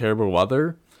played in terrible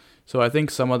weather. So I think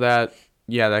some of that,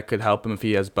 that could help him if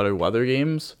he has better weather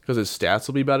games because his stats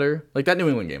will be better. Like that New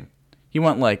England game. He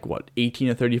went 18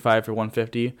 to 35 for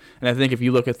 150. And I think if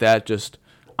you look at that just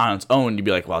on its own, you'd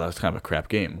be like, wow, that's kind of a crap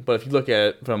game. But if you look at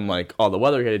it from all the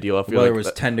weather he had to deal with, the weather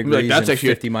was 10 degrees that's and actually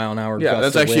 50 mile an hour. Yeah,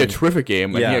 that's actually a terrific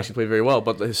game. And he actually played very well.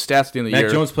 But his stats at the end of the year.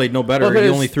 Mac Jones played no better. He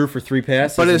only threw for 3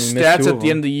 passes. But his stats at the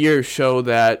end of the year show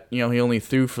that he only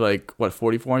threw for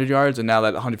 4,400 yards, and now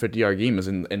that 150-yard game is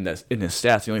in his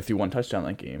stats. He only threw 1 touchdown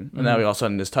that game, and now all of a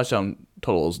sudden his touchdown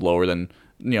total is lower than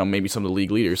maybe some of the league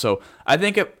leaders. So I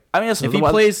think if he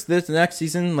plays this next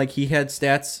season like he had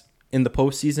stats in the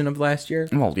postseason of last year,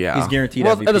 he's guaranteed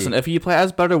MVP. Listen, if he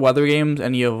has better weather games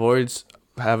and he avoids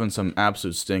having some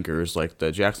absolute stinkers like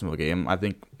the Jacksonville game, I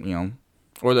think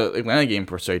or the Atlanta game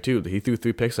per se too. He threw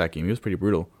 3 picks that game. He was pretty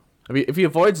brutal. If he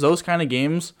avoids those kind of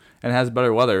games and has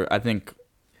better weather, I think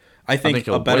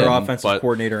a better offensive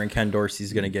coordinator in Ken Dorsey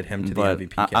is going to get him to the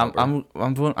MVP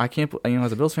caliber. I can't.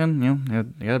 As a Bills fan, you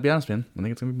got to be honest, man. I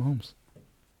think it's going to be Mahomes.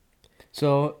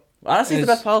 So honestly, it's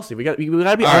the best policy. We got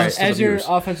to be honest. As your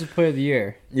offensive player of the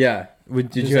year,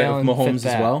 did you have Mahomes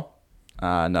as well?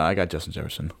 No, I got Justin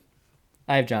Jefferson.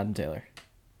 I have Jonathan Taylor.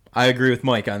 I agree with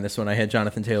Mike on this one. I had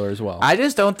Jonathan Taylor as well. I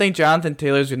just don't think Jonathan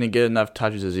Taylor's going to get enough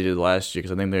touches as he did last year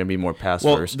because I think they're going to be more pass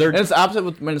first. And it's the opposite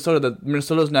with Minnesota.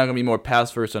 Minnesota's now going to be more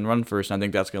pass first and run first, and I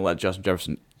think that's going to let Justin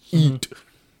Jefferson eat.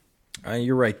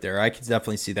 You're right there. I can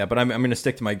definitely see that, but I'm going to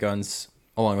stick to my guns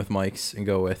along with Mike's and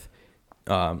go with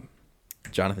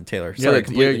Jonathan Taylor.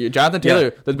 Sorry, Jonathan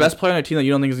Taylor, the best player on a team that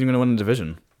you don't think is even going to win the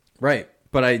division. Right,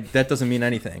 but that doesn't mean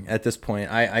anything at this point.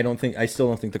 I still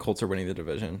don't think the Colts are winning the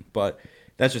division, but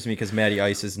that's just me because Matty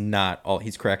Ice is not all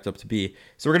he's cracked up to be.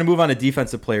 So we're going to move on to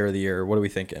Defensive Player of the Year. What are we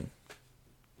thinking?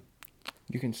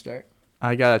 You can start.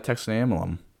 I got a Texas A&M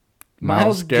alum.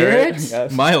 Myles Garrett?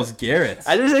 Yes. Myles Garrett.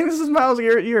 I just think this is Myles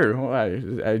Garrett year.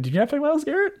 Did you not pick Myles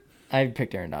Garrett? I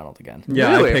picked Aaron Donald again.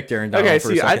 Yeah, really? I picked Aaron Donald. Okay,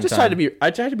 see, I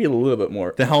tried to be a little bit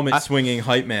more the helmet swinging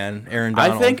hype man, Aaron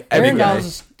Donald. I think Aaron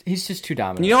Donald he's just too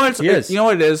dominant. You know what? You know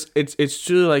what it is? It's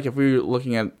truly like if we were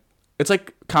looking at, it's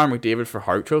like Connor McDavid for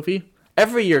Hart Trophy.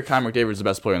 Every year, Connor McDavid is the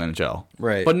best player in the NHL.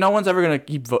 Right. But no one's ever going to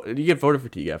keep you get voter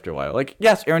fatigue after a while. Like,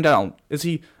 yes, Aaron Donald. Is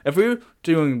he, if we were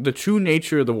doing the true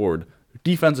nature of the award,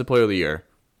 Defensive Player of the Year,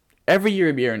 every year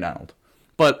it'd be Aaron Donald.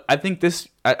 But I think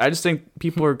I just think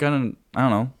people are going to, I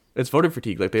don't know, it's voter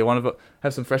fatigue. Like, they want to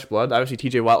have some fresh blood. Obviously,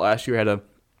 TJ Watt last year had a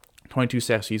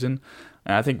 22-sack season.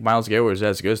 And I think Myles Garrett was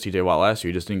as good as TJ Watt last year.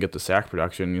 He just didn't get the sack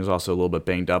production. He was also a little bit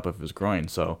banged up of his groin.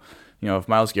 So, if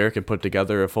Myles Garrett could put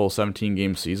together a full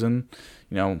 17-game season,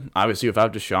 obviously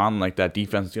without Deshaun, like that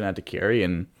defense is going to have to carry.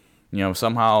 And,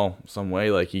 somehow, some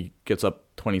way, like he gets up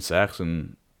 20 sacks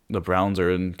and the Browns are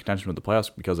in contention with the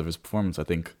playoffs because of his performance. I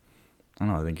think he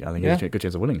has a good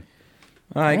chance of winning.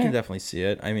 I can definitely see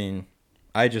it. I mean,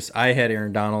 I had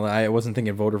Aaron Donald. I wasn't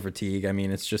thinking voter fatigue. I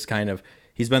mean, it's just kind of,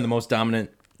 he's been the most dominant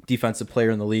defensive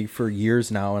player in the league for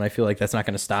years now, and I feel like that's not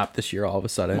going to stop this year all of a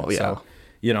sudden. Well, yeah.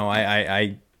 So,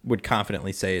 I would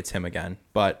confidently say it's him again.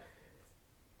 But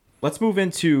let's move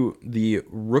into the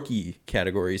rookie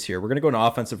categories here. We're going to go into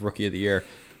Offensive Rookie of the Year.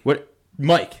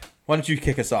 Mike, why don't you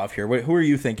kick us off here? Who are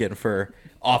you thinking for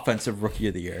Offensive Rookie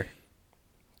of the Year?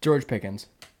 George Pickens.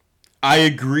 I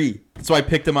agree. So I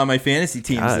picked him on my fantasy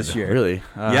teams this year. Really?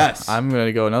 Yes. I'm going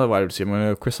to go another wide receiver. I'm going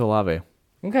to go Chris Olave.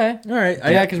 Okay. All right.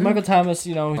 Yeah, because Michael Thomas,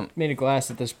 made a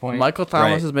glass at this point. Michael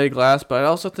Thomas has made a glass, but I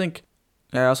also think,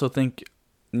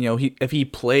 if he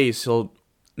plays, he'll,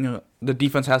 the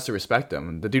defense has to respect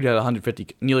him. The dude had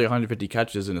nearly 150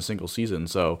 catches in a single season.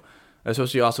 So,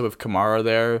 especially also with Kamara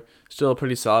there, still a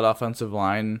pretty solid offensive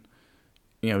line.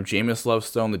 Jameis loves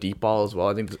throwing the deep ball as well.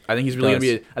 I think he's really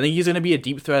going to be a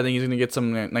deep threat. I think he's going to get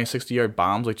some nice 60-yard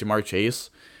bombs like Jamar Chase.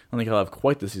 I don't think he'll have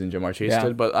quite the season Jamar Chase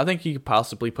did, but I think he could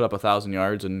possibly put up 1,000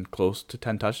 yards and close to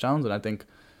 10 touchdowns. And I think,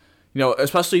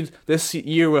 especially this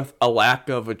year with a lack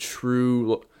of a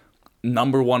true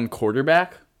number one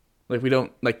quarterback, like we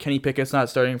don't, like Kenny Pickett's not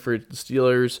starting for the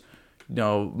Steelers.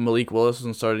 Malik Willis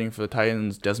isn't starting for the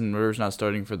Titans. Desmond Ritter's not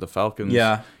starting for the Falcons.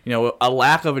 Yeah. A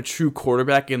lack of a true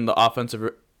quarterback in the offensive,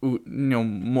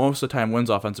 most of the time wins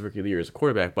Offensive Rookie of the Year as a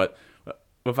quarterback, but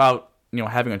without,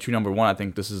 having a true number one, I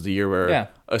think this is the year where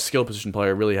a skill position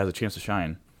player really has a chance to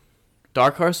shine.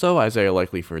 Dark horse, though, Isaiah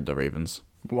Likely for the Ravens.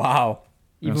 Wow.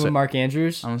 Even with Mark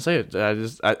Andrews? I'm going to say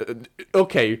it.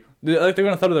 Okay. Like they're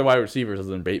going to throw to their wide receivers other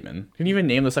than Bateman. Can you even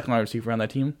name the second wide receiver on that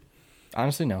team?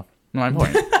 Honestly, no. No, my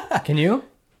point. Can you?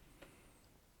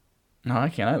 No, I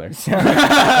can't either.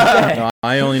 No,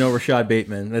 I only know Rashad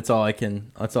Bateman. That's all I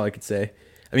could say.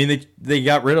 I mean, they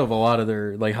got rid of a lot of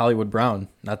their, like, Hollywood Brown.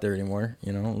 Not there anymore,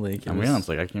 you know? Like, I'm honest,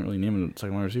 like, I can't really name a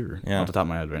second wide receiver off the top of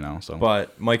my head right now. So,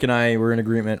 but Mike and I were in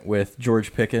agreement with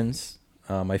George Pickens,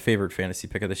 my favorite fantasy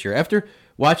pick of this year. After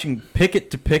watching Pickett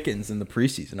to Pickens in the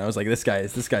preseason, I was like, this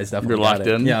guy's definitely You're locked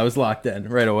in? Yeah, I was locked in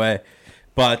right away.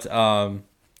 But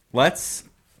let's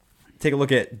take a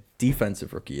look at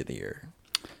Defensive Rookie of the Year.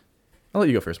 I'll let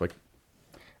you go first, Mike.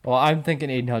 Well, I'm thinking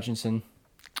Aiden Hutchinson.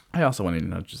 I also went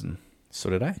Aiden Hutchinson. So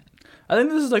did I. I think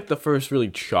this is like the first really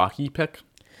chalky pick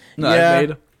that I've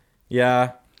made.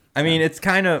 Yeah. I mean, it's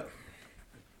kind of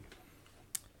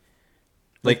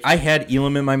like I had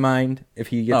Elam in my mind if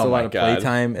he gets a lot of play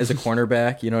time as a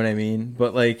cornerback, you know what I mean?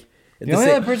 But like the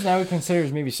only other person I would consider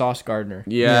is maybe Sauce Gardner.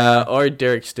 Yeah, or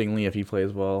Derek Stingley if he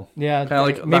plays well. Yeah, kind of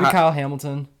like maybe Kyle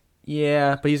Hamilton.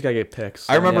 Yeah, but he's got to get picks.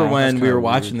 So. I remember when we were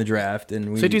watching the draft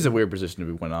and safety's a weird position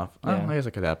to be went off. Yeah. I guess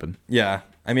it could happen. Yeah.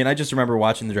 I mean, I just remember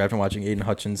watching the draft and watching Aiden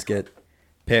Hutchins get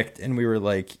picked, and we were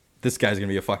like, this guy's going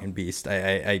to be a fucking beast.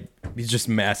 He's just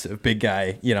massive, big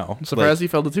guy, you know. I'm surprised he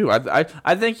fell to 2.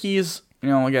 I think he's,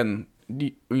 again,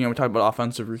 we talk about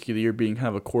Offensive Rookie of the Year being kind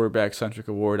of a quarterback-centric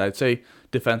award. I'd say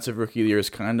Defensive Rookie of the Year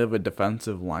is kind of a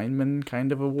defensive lineman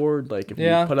kind of award. Like, if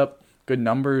you put up good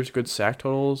numbers, good sack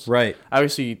totals. Right.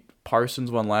 Obviously,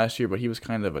 Parsons won last year, but he was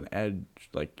kind of an edge.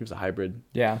 Like, he was a hybrid.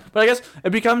 Yeah. But I guess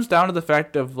it becomes down to the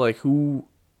fact of, like, who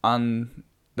on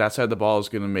that side of the ball is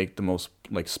going to make the most,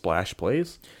 like, splash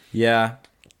plays. Yeah.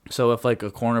 So if, like, a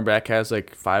cornerback has,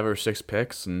 like, 5 or 6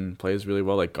 picks and plays really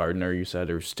well, like Gardner, you said,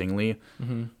 or Stingley,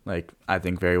 like, I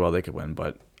think very well they could win.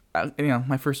 But,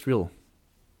 my first real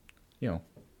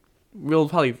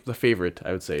probably the favorite,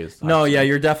 I would say. Is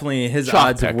you're definitely, his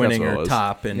odds of winning are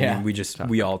top, and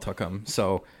we all took him.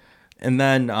 So... And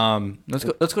then let's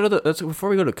go to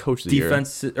before we go to Coach of the Year.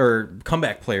 Defense or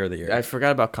Comeback Player of the Year. I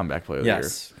forgot about Comeback Player of the Year.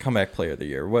 Yes, Comeback Player of the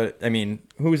Year.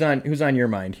 Who's on your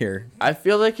mind here? I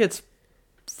feel like it's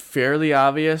fairly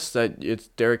obvious that it's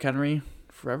Derrick Henry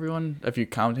for everyone. If you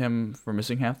count him for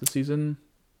missing half the season,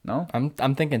 no. I'm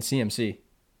thinking CMC.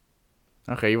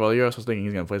 Okay, well, you're also thinking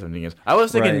he's going to play 17 games. I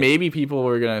was thinking maybe people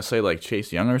were going to say, like,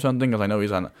 Chase Young or something, because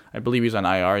I believe he's on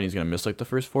IR, and he's going to miss, like, the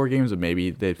first 4 games, and maybe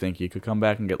they think he could come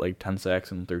back and get, like, 10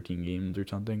 sacks in 13 games or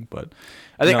something. But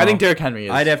I think Derrick Henry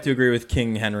is. I'd have to agree with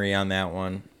King Henry on that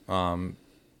one.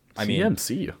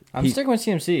 CMC. I'm sticking with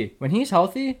CMC. When he's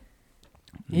healthy,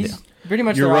 he's pretty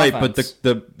much You're right, offense. but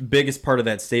the biggest part of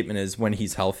that statement is when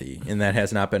he's healthy, and that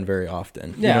has not been very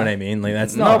often. You know what I mean? Like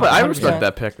that's but I respect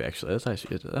that pick actually.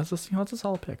 That's a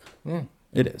solid pick. Yeah,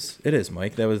 it is,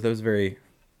 Mike. That was very.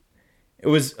 It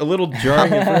was a little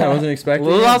jarring at first. I wasn't expecting. A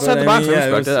little outside the box. I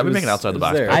respect it. I've been making outside the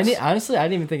box. Honestly, I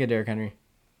didn't even think of Derrick Henry.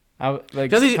 He's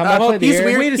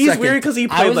weird because he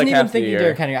played I wasn't like even half the thinking year.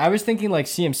 Derrick Henry. I was thinking like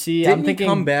CMC. Didn't he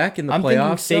come back in the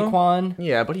playoffs? Thinking Saquon.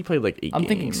 Yeah, but he played like 8 games. I'm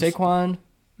thinking Saquon.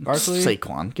 Barkley.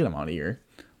 Saquon, get him out of here.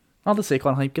 All the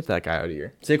Saquon hype, get that guy out of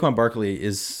here. Saquon Barkley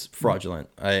is fraudulent.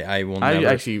 I will never.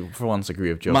 I actually, for once, agree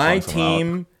with Joe. My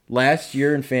team last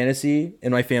year in fantasy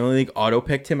in my family league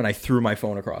auto-picked him, and I threw my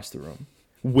phone across the room.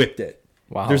 Whipped it.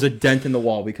 Wow. There's a dent in the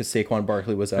wall because Saquon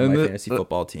Barkley was on my fantasy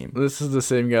football team. This is the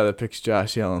same guy that picks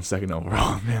Josh Allen second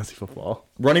overall in fantasy football.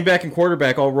 Running back and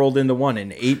quarterback all rolled into one. An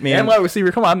 8-man. And wide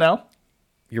receiver, come on now.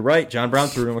 You're right. John Brown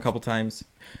threw him a couple times.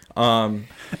 In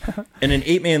an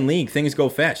 8-man league, things go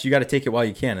fast. You got to take it while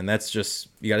you can, and that's just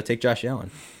you got to take Josh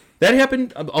Allen. That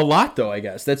happened a lot, though. I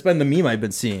guess that's been the meme I've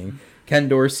been seeing. Ken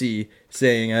Dorsey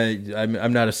saying,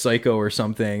 "I'm not a psycho" or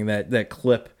something. That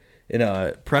clip in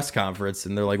a press conference,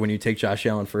 and they're like, "When you take Josh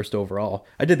Allen first overall,"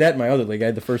 I did that in my other league. I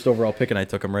had the first overall pick, and I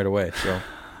took him right away. So,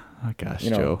 oh gosh,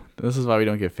 Joe, this is why we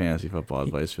don't get fantasy football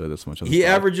advice really this much. He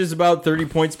averages about 30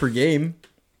 points per game.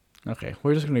 Okay,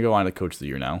 we're just gonna go on to Coach of the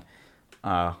Year now.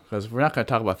 Because we're not going to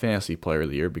talk about Fantasy Player of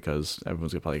the Year because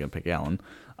everyone's probably going to pick Allen.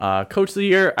 Coach of the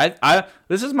Year,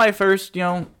 this is my first,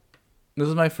 this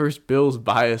is my first Bills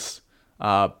bias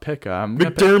pick.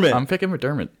 McDermott. I'm picking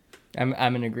McDermott.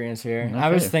 I'm in agreement here. Okay. I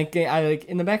was thinking,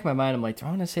 in the back of my mind, I'm like, do I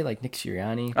want to say like Nick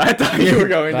Sirianni? I thought you were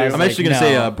going to. I'm actually going to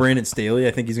say Brandon Staley.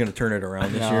 I think he's going to turn it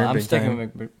around this year. I'm sticking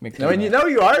with McDermott. No,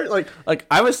 you are like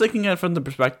I was thinking it from the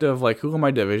perspective like who are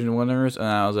my division winners, and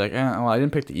I was like, well, I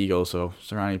didn't pick the Eagles, so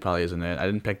Sirianni probably isn't it. I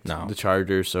didn't pick the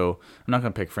Chargers, so I'm not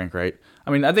going to pick Frank Wright.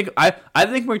 I mean, I think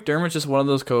McDermott's just one of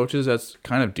those coaches that's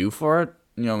kind of due for it.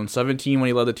 in 17 when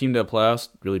he led the team to the playoffs.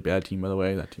 Really bad team, by the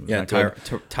way. That team was not good.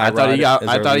 Tyrod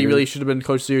I thought he really should have been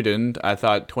coach of the year. Didn't. I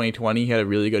thought 2020 he had a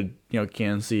really good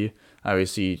candidacy.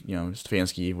 Obviously,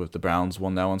 Stefanski with the Browns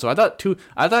won that one. So I thought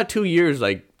 2 years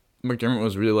like McDermott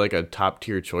was really like a top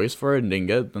tier choice for it and didn't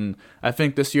get it. And I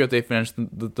think this year if they finished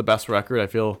the best record, I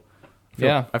feel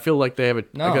like they have a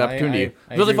good opportunity.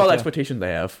 Especially for all the expectations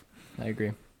they have. I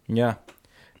agree. Yeah.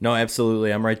 No,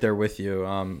 absolutely. I'm right there with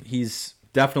you. He's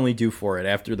definitely due for it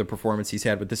after the performance he's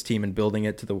had with this team and building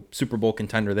it to the Super Bowl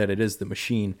contender that it is, the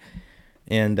machine.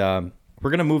 And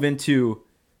we're going to move into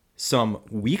some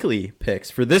weekly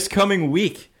picks for this coming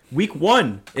week. Week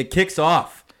 1, it kicks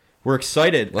off. We're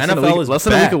excited. NFL is less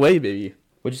than a week away, baby.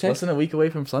 What'd you say? Less than a week away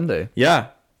from Sunday. Yeah.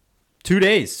 2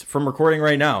 days from recording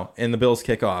right now, and the Bills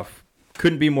kick off.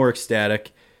 Couldn't be more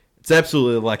ecstatic. It's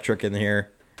absolutely electric in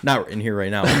here. Not in here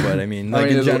right now, but I mean,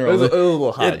 in general. It's a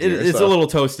little hot it's a little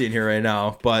toasty in here right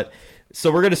now. But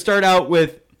so we're going to start out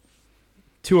with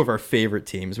 2 of our favorite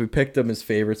teams. We picked them as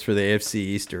favorites for the AFC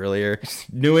East earlier.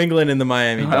 New England and the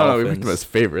Miami Dolphins. I don't know, we picked them as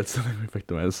favorites. We picked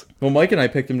them as... Well, Mike and I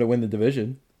picked them to win the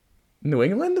division. New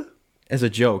England? As a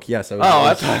joke, yes.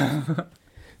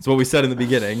 That's what we said in the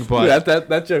beginning. But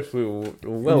that joke flew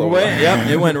well away. Yep,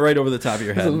 it went right over the top of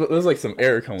your head. It was like some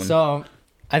air coming. So,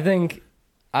 I think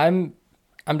I'm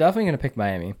definitely going to pick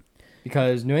Miami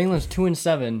because New England's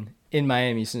 2-7 in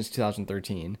Miami since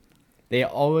 2013. They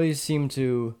always seem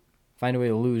to find a way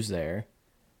to lose there,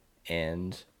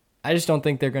 and I just don't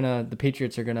think the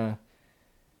Patriots are gonna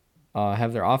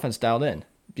have their offense dialed in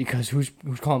because who's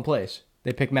calling plays?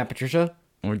 They pick Matt Patricia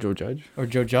or Joe Judge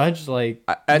Like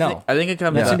I no, think it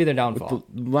comes. That's gonna be their downfall.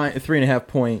 The 3.5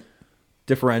 point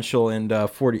differential and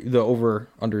 40. The over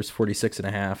under is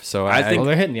 46.5. So I think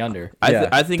they're hitting the under.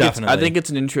 I think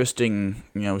it's an interesting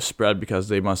spread because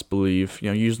they must believe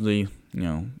usually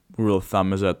rule of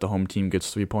thumb is that the home team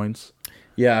gets 3 points.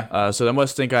 Yeah. So they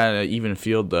must think on an even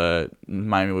field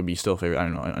Miami would be still favored. I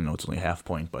don't know. I know it's only a half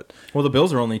point, but the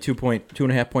Bills are only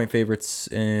 2.5 point favorites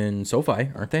in SoFi,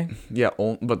 aren't they? Yeah,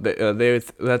 but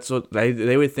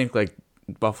they would think like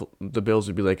the Bills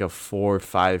would be like a 4,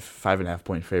 5.5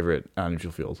 point favorite on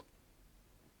neutral field.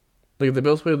 Like if the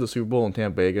Bills played the Super Bowl in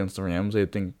Tampa Bay against the Rams,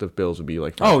 they'd think the Bills would be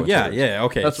like.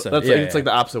 Okay. It's like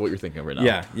the opposite of what you're thinking of right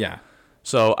now. Yeah.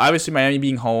 So obviously Miami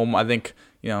being home, I think.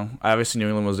 Obviously New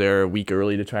England was there a week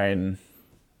early to try and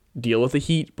deal with the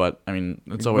heat, but I mean,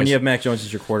 it's always... When you have Mac Jones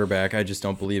as your quarterback, I just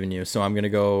don't believe in you. So I'm going to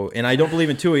go... And I don't believe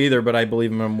in Tua either, but I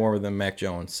believe in him more than Mac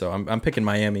Jones. So I'm picking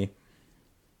Miami.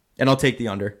 And I'll take the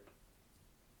under.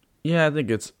 Yeah, I think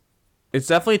it's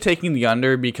definitely taking the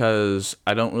under because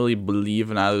I don't really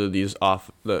believe in either of these I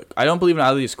don't believe in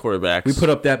either of these quarterbacks. We put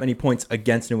up that many points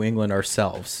against New England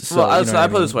ourselves. So I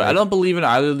put it this way. I don't believe in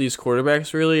either of these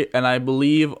quarterbacks really, and I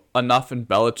believe enough in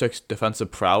Belichick's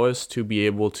defensive prowess to be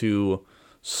able to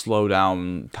slow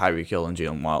down Tyreek Hill and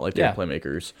Jalen Watt like they're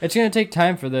playmakers. It's going to take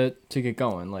time to get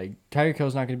going. Like Tyreek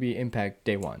Hill's not going to be impact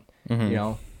day one.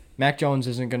 Mm-hmm. Mac Jones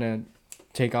isn't going to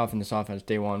take off in this offense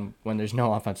day one when there's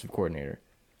no offensive coordinator.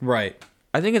 Right.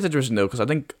 I think it's interesting though because I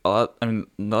think the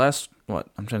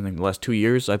last 2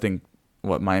 years I think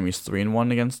Miami's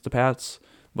 3-1 against the Pats,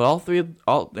 but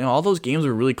all those games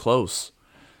were really close,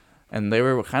 and they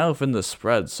were kind of within the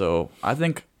spread. So I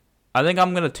think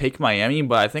I'm gonna take Miami,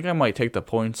 but I think I might take the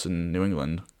points in New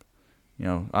England.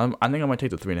 I think I might take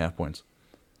the 3.5 points.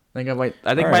 I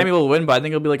think Miami will win, but I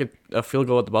think it'll be like a field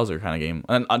goal at the buzzer kind of game,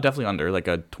 and definitely under like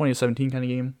a 2017 kind of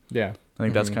game. Yeah, I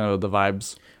think that's kind of the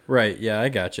vibes. Right. Yeah, I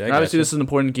got you. Obviously, this is an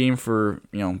important game for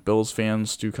Bills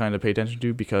fans to kind of pay attention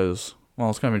to because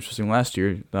it's kind of interesting. Last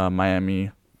year,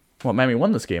 Miami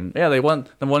won this game. Yeah, they won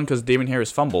because Damon Harris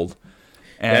fumbled.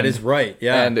 And, that is right.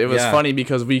 Yeah, and it was funny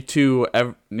because week 2,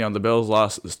 the Bills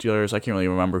lost to the Steelers. I can't really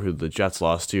remember who the Jets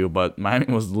lost to, but Miami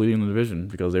was leading the division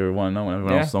because they were 1-0 and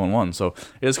everyone else 0-1. So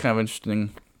it is kind of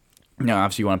interesting.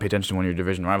 Obviously you want to pay attention when your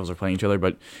division rivals are playing each other,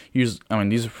 but these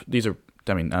are.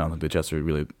 I don't think the Jets are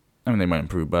really. They might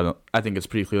improve, but I think it's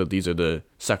pretty clear that these are the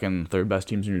second, third best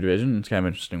teams in your division. It's kind of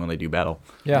interesting when they do battle.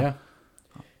 Yeah.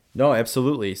 No,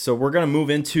 absolutely. So we're going to move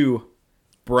into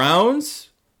Browns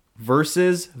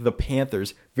versus the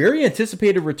Panthers. Very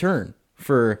anticipated return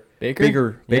for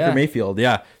Baker Mayfield.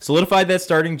 Yeah. Solidified that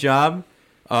starting job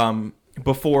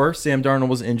before Sam Darnold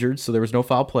was injured, so there was no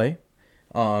foul play.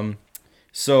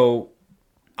 So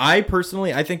I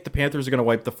think the Panthers are going to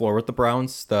wipe the floor with the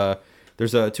Browns.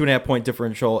 There's a 2.5 point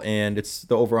differential, and it's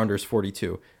the over/under is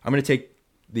 42. I'm going to take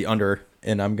the under,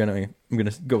 and I'm gonna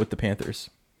go with the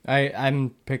Panthers.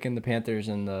 I'm picking the Panthers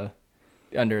and the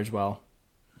under as well.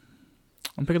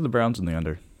 I'm picking the Browns in the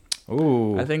under.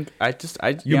 Ooh, I think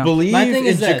you believe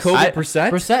in Jacoby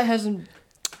Brissett? Brissett hasn't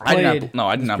played.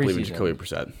 I do not believe in Jacoby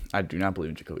Brissett. I do not believe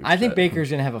in Jacoby Brissett. I think Baker's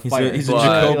going to have a fire. He's a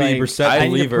Jacoby Brissett believer. I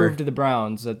need to prove to the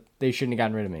Browns that they shouldn't have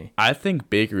gotten rid of me. I think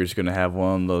Baker's going to have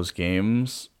one of those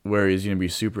games where he's going to be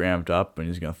super amped up and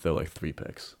he's going to throw like 3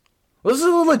 picks. Well, this is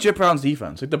a legit Browns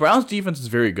defense. Like, the Browns defense is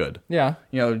very good. Yeah.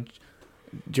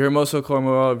 Jeremoso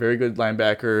Koromora, very good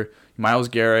linebacker. Myles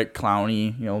Garrett,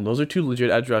 Clowney, those are 2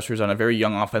 legit edge rushers on a very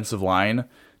young offensive line.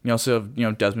 You also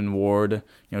have, Desmond Ward,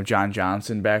 John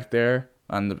Johnson back there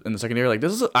in the secondary. Like,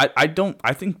 this is,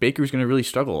 I think Baker's going to really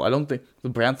struggle. I don't think the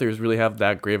Panthers really have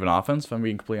that great of an offense, if I'm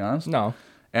being completely honest. No.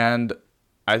 And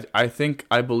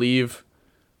I believe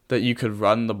that you could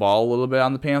run the ball a little bit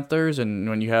on the Panthers, and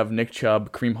when you have Nick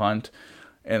Chubb, Kareem Hunt,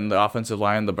 and the offensive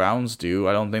line the Browns do,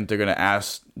 I don't think they're going to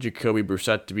ask Jacoby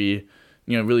Brissett to be,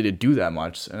 really to do that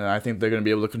much. And I think they're going to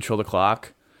be able to control the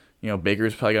clock.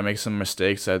 Baker's probably going to make some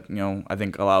mistakes that, I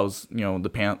think allows,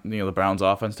 the Browns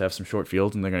offense to have some short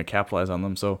fields, and they're going to capitalize on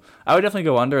them. So I would definitely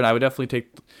go under, and I would definitely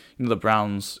take the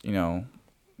Browns, plus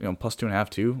 2.5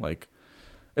 too. Like,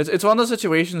 it's one of those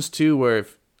situations too where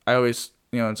it's always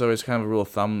kind of a rule of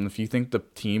thumb. If you think the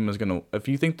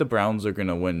Browns are going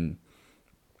to win,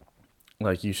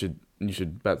 like, you should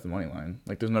bet the money line.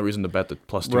 Like, there's no reason to bet the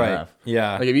plus 2.5. Right.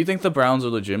 Yeah. Like, if you think the Browns are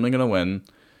legitimately going to win,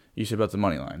 you should bet the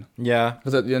money line. Yeah.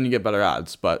 Because then you get better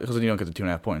odds, because then you don't get the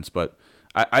 2.5 points. But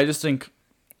I just think,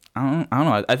 I don't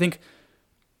know. I think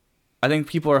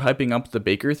people are hyping up the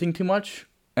Baker thing too much,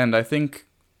 and I think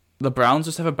the Browns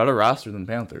just have a better roster than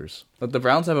the Panthers. Like, the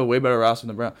Browns have a way better roster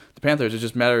than the Panthers. It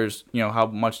just matters, how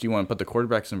much do you want to put the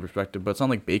quarterbacks in perspective. But it's not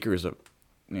like Baker is a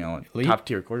top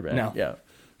tier quarterback. No. Yeah.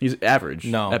 He's average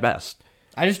at best.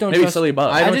 I just don't Maybe trust. slightly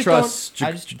above. I don't trust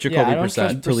Jacoby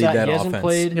Brissett to lead that offense.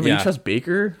 Played. Yeah, but you trust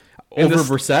Baker over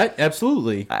Brissett?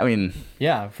 Absolutely. I mean,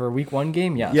 yeah, for a week 1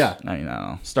 game, yes. Yeah. I don't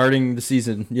know. Starting the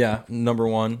season, number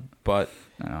 1. But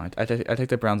I take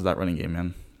the Browns with that running game,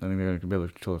 man. I think they're going to be able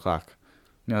to control the clock.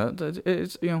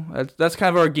 It's that's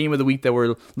kind of our game of the week that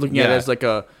we're looking at as like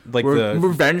the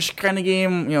revenge kind of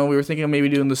game. We were thinking of maybe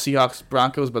doing the Seahawks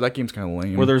Broncos, but that game's kind of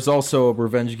lame. Well, there's also a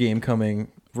revenge game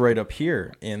coming right up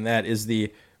here, and that is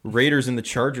the Raiders and the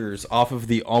Chargers off of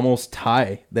the almost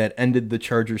tie that ended the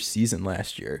Chargers season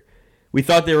last year. We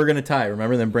thought they were going to tie.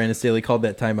 Remember? Then Brandon Staley called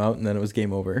that timeout, and then it was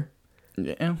game over.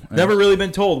 Yeah. Never really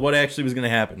been told what actually was going to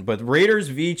happen. But Raiders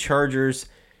v. Chargers,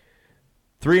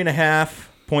 3.5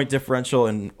 point differential,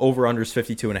 and over-unders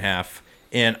 52.5.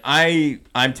 And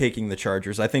I'm taking the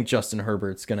Chargers. I think Justin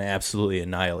Herbert's going to absolutely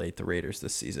annihilate the Raiders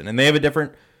this season. And they have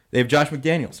Josh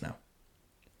McDaniels now.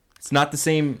 It's not the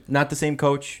same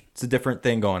coach. It's a different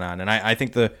thing going on. And I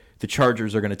think the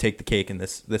Chargers are going to take the cake in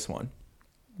this one.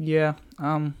 Yeah.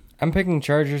 I'm picking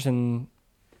Chargers, and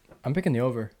I'm picking the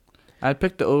over. I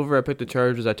picked the over. I picked the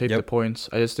Chargers. I take the points.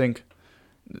 I just think,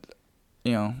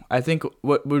 I think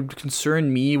what would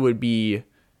concern me would be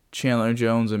Chandler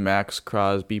Jones and Max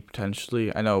Crosby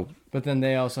potentially. I know, but then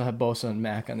they also have Bosa and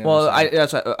Mac on the other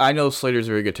side. I know Slater's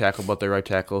a very good tackle, but their right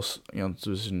tackle's it's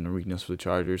a weakness for the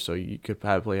Chargers, so you could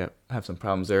probably have some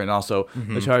problems there. And also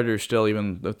the Chargers still,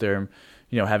 even if they're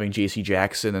having J.C.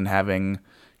 Jackson and having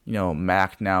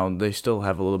Mac now, they still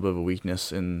have a little bit of a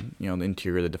weakness in the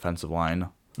interior of the defensive line.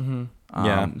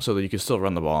 Mm-hmm. So that you can still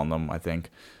run the ball on them, I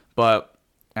think. But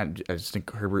I just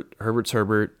think Herbert's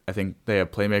Herbert. I think they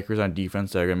have playmakers on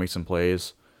defense that are going to make some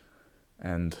plays.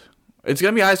 And it's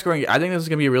going to be high scoring. I think this is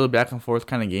going to be a really back and forth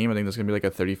kind of game. I think this is going to be like a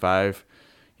 35,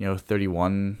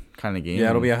 31 kind of game. Yeah,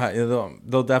 it'll be a high.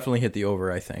 They'll definitely hit the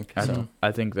over, I think.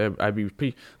 I think that I'd be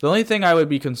pretty. The only thing I would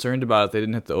be concerned about if they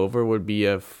didn't hit the over would be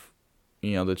if,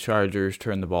 the Chargers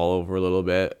turn the ball over a little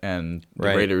bit and the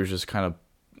Raiders just kind of,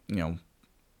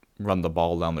 run the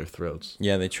ball down their throats.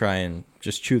 Yeah, they try and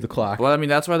just chew the clock. Well, I mean,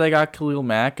 that's why they got Khalil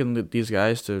Mack and these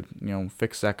guys to,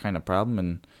 fix that kind of problem.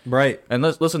 And And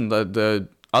listen, the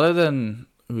other than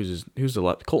who's the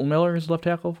left, Colton Miller is left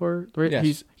tackle for the Raiders.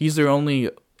 Yes. He's their only,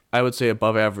 I would say,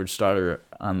 above average starter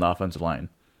on the offensive line.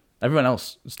 Everyone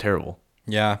else is terrible.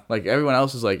 Yeah, like everyone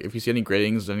else is like, if you see any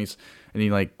gradings, any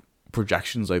like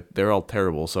projections, like they're all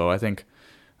terrible. So I think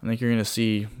you're gonna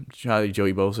see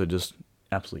Joey Bosa just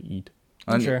absolutely eat.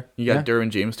 Sure. You got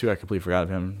Derwin James too. I completely forgot of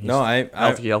him. He's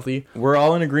healthy. We're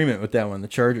all in agreement with that one. The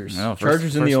Chargers.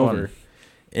 Chargers in the over.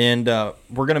 And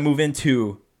we're gonna move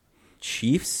into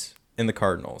Chiefs and the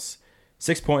Cardinals.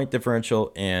 6-point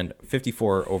differential and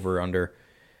 54 over under.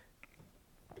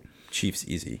 Chiefs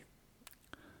easy.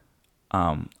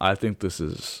 I think this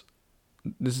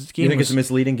game. You think it's a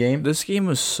misleading game? This game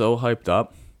was so hyped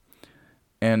up.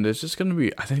 And it's just going to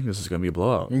be, I think this is going to be a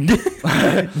blowout. Do you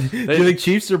think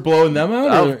Chiefs are blowing them out?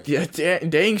 Oh, yeah,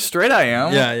 dang straight I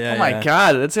am. Yeah. Oh, my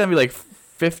God. It's going to be like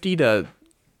 50 to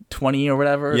 20 or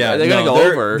whatever. Yeah, they're gonna go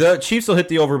over. The Chiefs will hit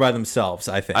the over by themselves,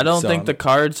 I think. I don't think the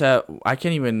Cards have. I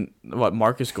can't even.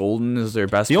 Marcus Golden is their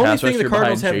best. The only thing rusher the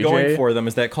Cardinals have JJ. going for them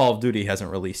is that Call of Duty hasn't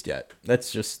released yet.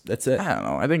 That's it. I don't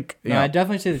know. I think. I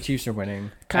definitely say the Chiefs are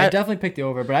winning. I definitely pick the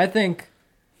over, but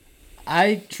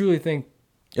I truly think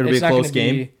it'll be a close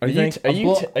game. Are you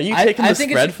taking the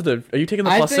spread for the? Are you taking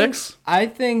the +6? I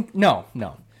think no.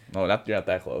 No, you're not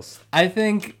that close. I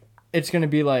think it's gonna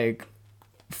be like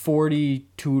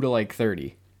 42 to like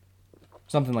 30,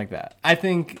 something like that. I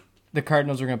think the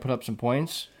Cardinals are gonna put up some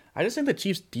points. I just think the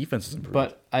Chiefs' defense is improved.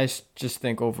 But I just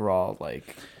think overall,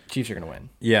 like, Chiefs are gonna win.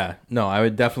 Yeah, no, I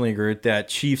would definitely agree with that.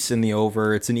 Chiefs in the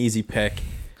over. It's an easy pick.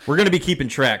 We're gonna be keeping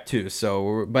track too.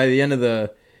 So by the end of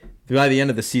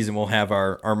the season, we'll have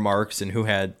our marks and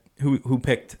who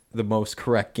picked the most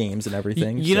correct games and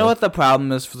everything. You know what the problem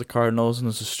is for the Cardinals, and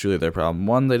this is truly their problem.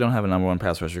 One, they don't have a number one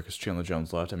pass rusher because Chandler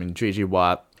Jones left. I mean, J.J.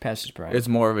 Watt is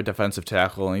more of a defensive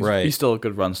tackle, and he's still a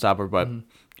good run stopper, but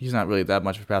he's not really that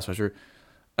much of a pass rusher.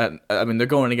 I mean, they're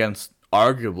going against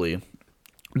arguably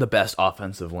the best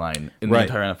offensive line in the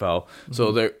entire NFL.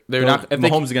 So they're not.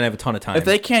 Mahomes is gonna have a ton of time. If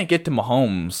they can't get to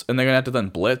Mahomes, and they're gonna have to then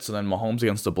blitz, and then Mahomes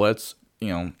against the blitz.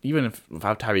 Even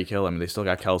without Tyreek Hill, I mean, they still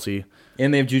got Kelsey.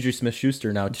 And they have Juju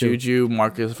Smith-Schuster now, too. Juju,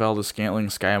 Marcus Valdes-Scantling,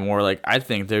 Sky Moore. Like, I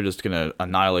think they're just going to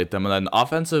annihilate them. And then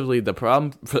offensively, the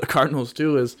problem for the Cardinals,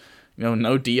 too, is,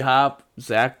 no D-Hop.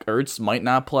 Zach Ertz might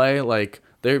not play. Like,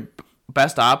 their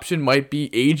best option might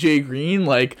be A.J. Green.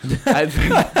 Like, I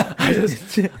think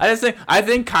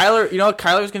Kyler,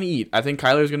 Kyler's going to eat. I think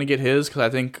Kyler's going to get his because I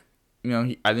think...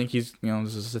 I think he's,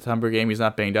 this is a September game. He's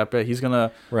not banged up yet. He's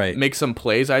gonna make some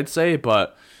plays, I'd say,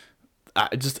 but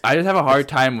I just have a hard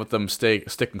time with them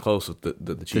sticking close with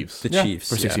the Chiefs. The Chiefs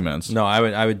for 60 minutes. No,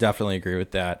 I would definitely agree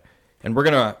with that. And we're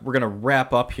gonna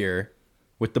wrap up here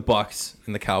with the Bucs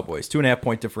and the Cowboys. 2.5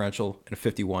 point differential and a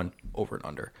 51 over and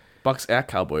under. Bucs at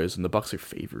Cowboys, and the Bucs are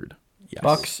favored. Yes.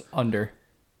 Bucs under.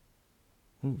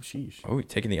 Ooh, sheesh. Oh,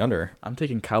 taking the under. I'm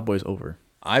taking Cowboys over.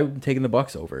 I'm taking the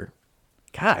Bucs over.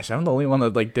 Gosh, I'm the only one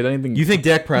that did anything. You think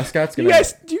Dak Prescott's gonna?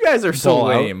 You guys are so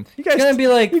lame. You guys gonna be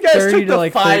like 30 to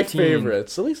like 5 13.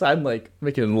 favorites. At least I'm like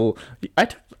making a little.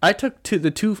 I took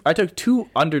two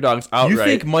underdogs outright. You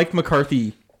think Mike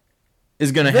McCarthy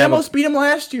is gonna They almost beat him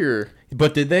last year.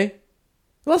 But did they?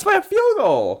 Lost by a field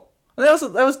goal. That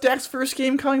was Dak's first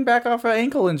game coming back off an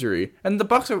ankle injury, and the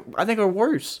Bucs are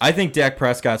worse. I think Dak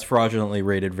Prescott's fraudulently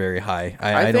rated very high.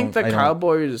 I think the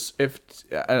Cowboys, if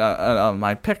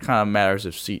my pick kind of matters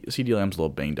if CeeDee Lamb's a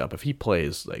little banged up. If he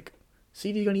plays, like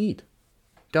CeeDee's gonna eat.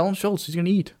 Dalton Schultz, he's gonna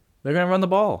eat. They're gonna run the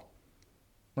ball.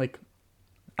 Like,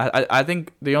 I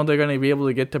think they're gonna be able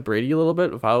to get to Brady a little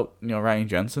bit without Ryan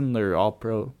Jensen. They're all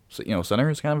pro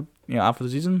centers kind of out for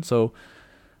the season. So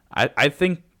I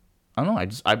think. I don't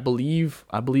know. I believe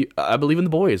in the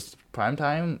boys. Prime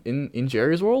time in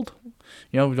Jerry's world.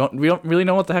 We don't really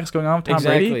know what the heck's going on with Tom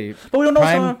Brady. But we don't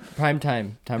know prime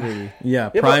time Tom Brady.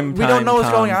 Yeah, we don't know what's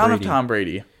going on with Tom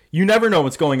Brady. You never know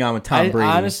what's going on with Tom Brady.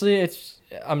 Honestly,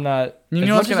 I'm not. As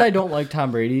much as I don't like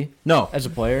Tom Brady. No, as a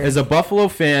player, as a Buffalo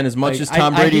fan, as much as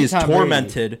Tom Brady has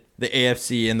tormented the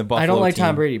AFC and the Buffalo. I don't like team.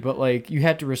 Tom Brady, but you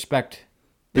have to respect.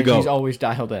 He's always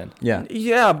dialed in.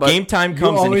 Yeah, but game time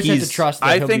comes and have to trust that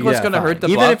I think what's going to hurt the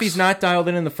Bucs, even if he's not dialed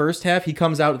in the first half, he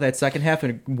comes out that second half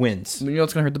and wins. You know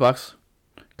what's going to hurt the Bucs?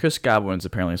 Chris Godwin's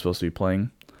apparently supposed to be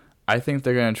playing. I think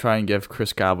they're going to try and give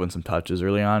Chris Godwin some touches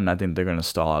early on, and I think they're going to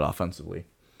stall out offensively.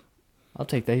 I'll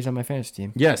take that. He's on my fantasy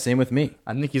team. Yeah, same with me.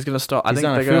 I think he's going to stall. I think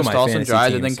they're going to stall some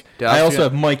drives. I think I also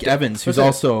have Mike Evans, who's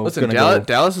also going to go.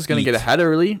 Dallas is going to get ahead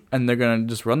early, and they're going to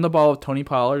just run the ball with Tony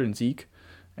Pollard and Zeke.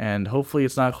 And hopefully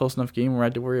it's not a close enough game where I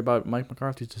have to worry about Mike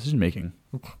McCarthy's decision making.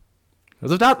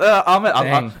 Because if not, I'll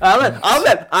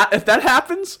bet. If that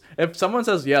happens, if someone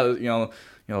says, the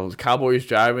Cowboys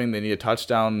driving, they need a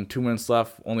touchdown, 2 minutes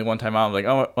left, only one timeout, I'm like,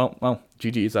 oh well,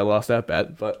 GG's, I lost that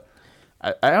bet. But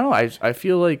I don't know. I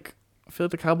feel like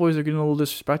the Cowboys are getting a little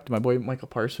disrespected. My boy Michael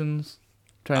Parsons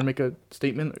trying to make a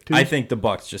statement or two. I think the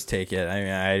Bucs just take it. I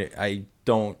mean, I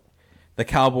don't. The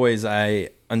Cowboys,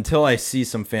 until I see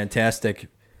some fantastic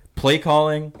play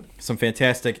calling, some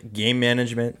fantastic game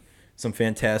management, some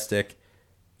fantastic,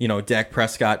 Dak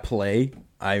Prescott play,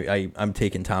 I'm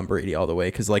taking Tom Brady all the way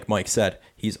because, like Mike said,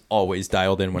 he's always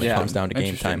dialed in when it comes down to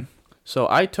game time. So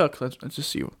I took, let's just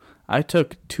see, I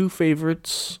took 2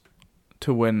 favorites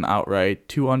to win outright,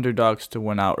 2 underdogs to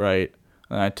win outright,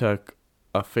 and I took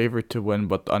a favorite to win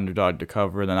but the underdog to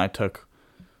cover. Then I took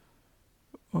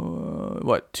 2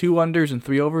 unders and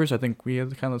 3 overs. I think we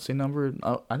had kind of the same number.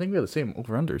 I think we had the same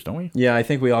over unders, don't we? Yeah, I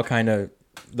think we all kind of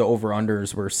the over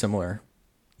unders were similar.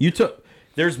 You took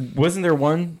Wasn't there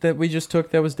one that we just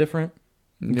took that was different?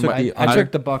 I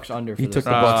took the Bucks under. He took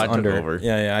the Bucks under. Over.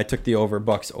 Yeah, I took the over.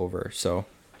 Bucks over. So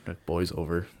boys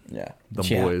over. Yeah, the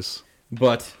boys.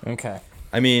 But okay.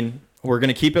 I mean, we're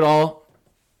gonna keep it all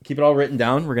written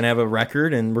down. We're gonna have a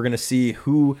record, and we're gonna see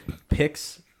who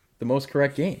picks the most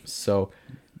correct games. So,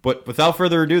 but without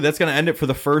further ado, that's gonna end it for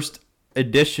the first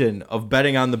edition of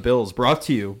Betting on the Bills, brought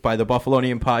to you by the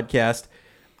Buffalonian Podcast.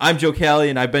 I'm Joe Callie,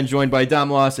 and I've been joined by Dom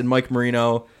Loss and Mike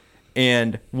Marino,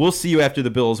 and we'll see you after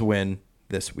the Bills win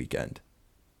this weekend.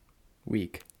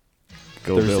 Week.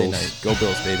 Go Thursday Bills. night. Go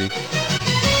Bills, baby.